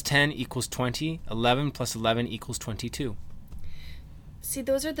 10 plus 10 equals 20. 11 plus 11 equals 22. See,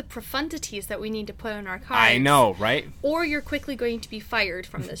 those are the profundities that we need to put on our cards. I know, right? Or you're quickly going to be fired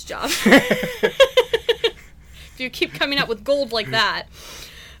from this job. If you keep coming up with gold like that.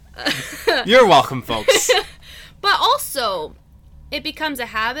 You're welcome, folks. But also, it becomes a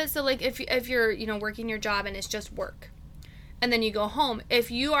habit. So, like, if you're, you know, working your job and it's just work, and then you go home,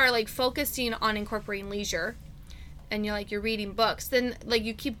 if you are, like, focusing on incorporating leisure, and you're reading books, then, like,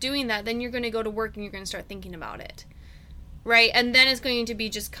 you keep doing that, then you're going to go to work and you're going to start thinking about it, right? And then it's going to be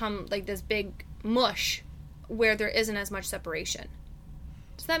just come, like, this big mush where there isn't as much separation.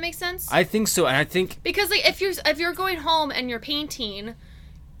 Does that make sense? I think so, and I think because, like, if you're going home and you're painting,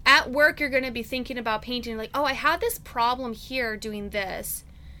 at work you're going to be thinking about painting, like, oh, I had this problem here doing this.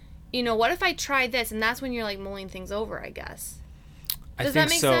 You know, what if I try this? And that's when you're, like, mulling things over, I guess. Does that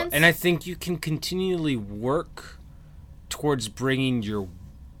make sense? And I think you can continually work towards bringing your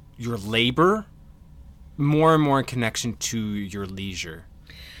labor more and more in connection to your leisure.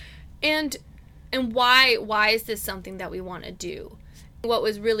 And why is this something that we want to do? What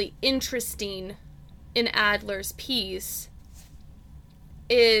was really interesting in Adler's piece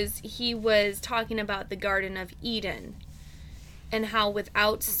is he was talking about the Garden of Eden and how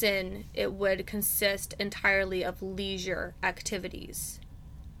without sin it would consist entirely of leisure activities.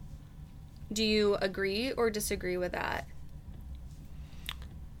 Do you agree or disagree with that?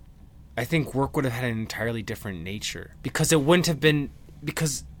 I think work would have had an entirely different nature, because it wouldn't have been,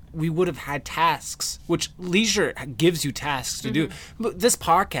 because we would have had tasks, which leisure gives you tasks to do. But this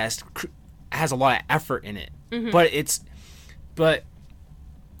podcast has a lot of effort in it, but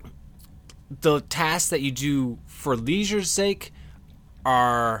the tasks that you do for leisure's sake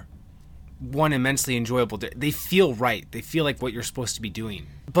are, one, immensely enjoyable. They feel right. They feel like what you're supposed to be doing.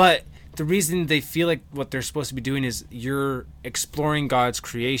 But the reason they feel like what they're supposed to be doing is you're exploring God's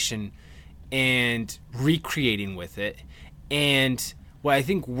creation and recreating with it. And what I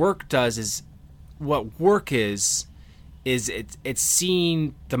think work does is, what work is it's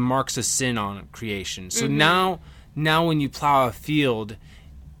seeing the marks of sin on creation. So now when you plow a field,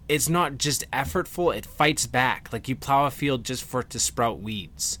 it's not just effortful, it fights back. Like, you plow a field just for it to sprout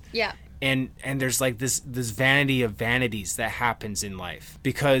weeds. Yeah. And there's, like, this vanity of vanities that happens in life,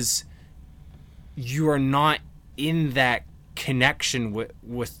 because you are not in that connection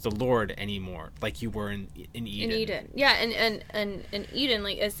with the Lord anymore, like you were in Eden. In Eden. Yeah, and in Eden,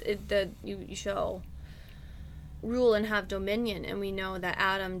 like, you shall rule and have dominion, and we know that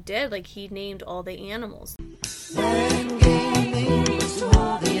Adam did, like, he named all the animals. Man gave names to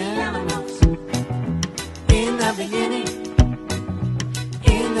all the animals. In the beginning,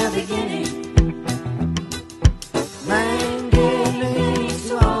 man gave names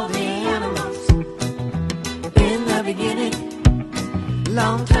to all the animals. In the beginning,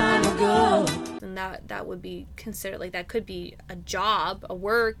 long time ago. And that would be considered, like, that could be a job, a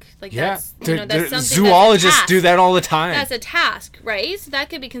work, like, yeah. that's, you know, that's something. Zoologists do that all the time. That's a task, right? So that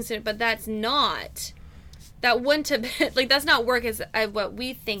could be considered, but that's not that wouldn't have been, like, that's not work as what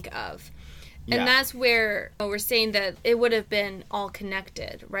we think of. And that's where we're saying that it would have been all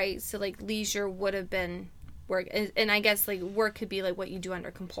connected, right? So, like, leisure would have been work. And I guess, like, work could be, like, what you do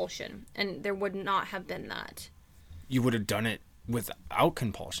under compulsion. And there would not have been that. You would have done it without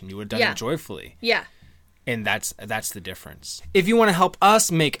compulsion. You would have done it joyfully. Yeah. And that's the difference. If you want to help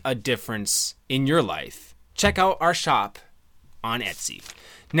us make a difference in your life, check out our shop on Etsy.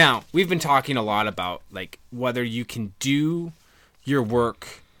 Now, we've been talking a lot about, like, whether you can do your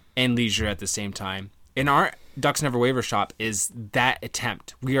work and leisure at the same time. And our Ducks Never Waver shop is that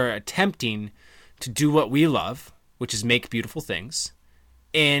attempt. We are attempting to do what we love, which is make beautiful things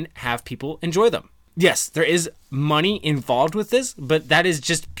and have people enjoy them. Yes, there is money involved with this, but that is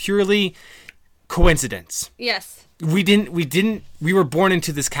just purely coincidence. Yes. We were born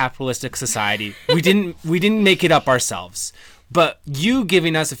into this capitalistic society. We didn't make it up ourselves. But you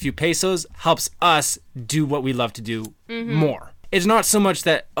giving us a few pesos helps us do what we love to do more. It's not so much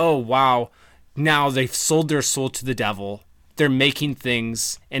that, oh, wow, now they've sold their soul to the devil. They're making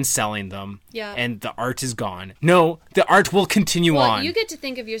things and selling them. Yeah. And the art is gone. No, the art will continue on. You get to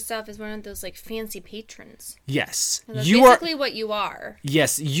think of yourself as one of those, like, fancy patrons. Yes. And that's basically what you are.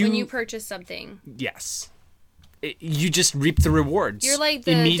 Yes. When you purchase something. Yes. You just reap the rewards. You're like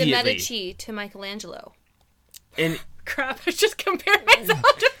the De Medici to Michelangelo. And crap, I just compared myself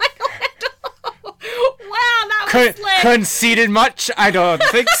to Michelangelo. Wow, that was slick. Conceded much? I don't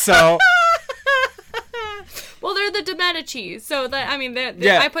think so. Well, they're the De Medici, so that, I mean,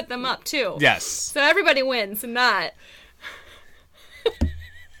 I put them up too. Yes. So everybody wins, not.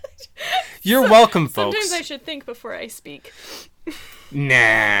 You're welcome, folks. Sometimes I should think before I speak.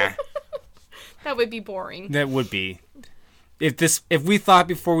 Nah. That would be boring. That would be. If we thought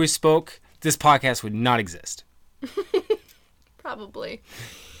before we spoke, this podcast would not exist. Probably.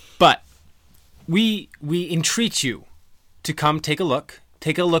 But we entreat you to come take a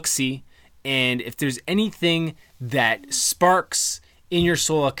look-see, and if there's anything that sparks in your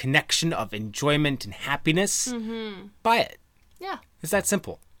soul a connection of enjoyment and happiness, buy it. Yeah. It's that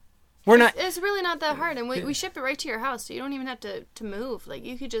simple. It's really not that hard, and we ship it right to your house, so you don't even have to move. Like,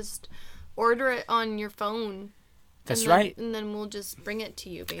 you could just order it on your phone. That's right. And then we'll just bring it to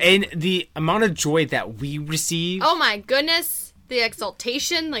you, baby. And the amount of joy that we receive. Oh my goodness. The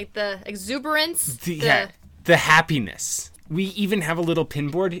exaltation, like the exuberance. The happiness. We even have a little pin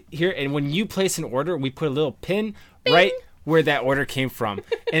board here, and when you place an order, we put a little pin right where that order came from.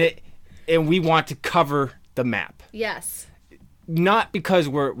 and we want to cover the map. Yes. Not because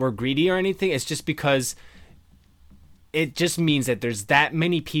we're greedy or anything, it's just because it just means that there's that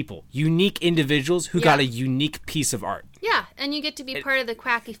many people, unique individuals who got a unique piece of art. Yeah, and you get to be part of the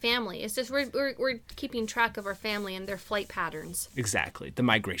Quacky family. It's just we're keeping track of our family and their flight patterns. Exactly, the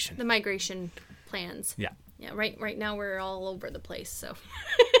migration plans. Yeah. Yeah, right now we're all over the place, so.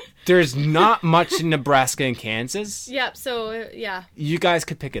 There's not much in Nebraska and Kansas. Yep, so, yeah. You guys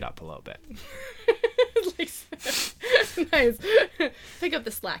could pick it up a little bit. Nice. Pick up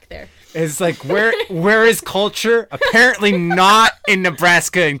the slack there. It's like, where is culture? Apparently not in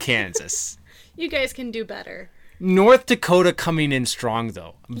Nebraska and Kansas. You guys can do better. North Dakota coming in strong,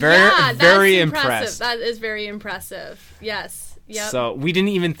 though. Very impressed. That is very impressive. Yes. Yep. So we didn't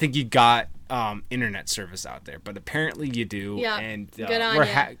even think you got internet service out there, but apparently you do. Yeah. And good on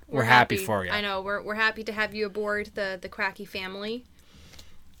we're happy for you. I know. We're happy to have you aboard the Quacky family.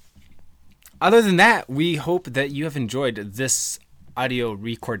 Other than that, we hope that you have enjoyed this audio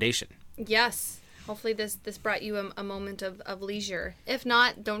recordation. Yes. Hopefully this brought you a moment of leisure. If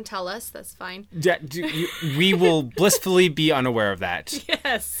not, don't tell us. That's fine. Yeah, we will blissfully be unaware of that.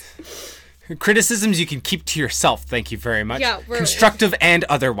 Yes. Criticisms you can keep to yourself. Thank you very much. Yeah, constructive and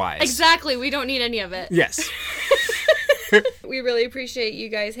otherwise. Exactly. We don't need any of it. Yes. We really appreciate you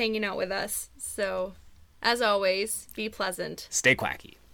guys hanging out with us. So, as always, be pleasant. Stay quacky.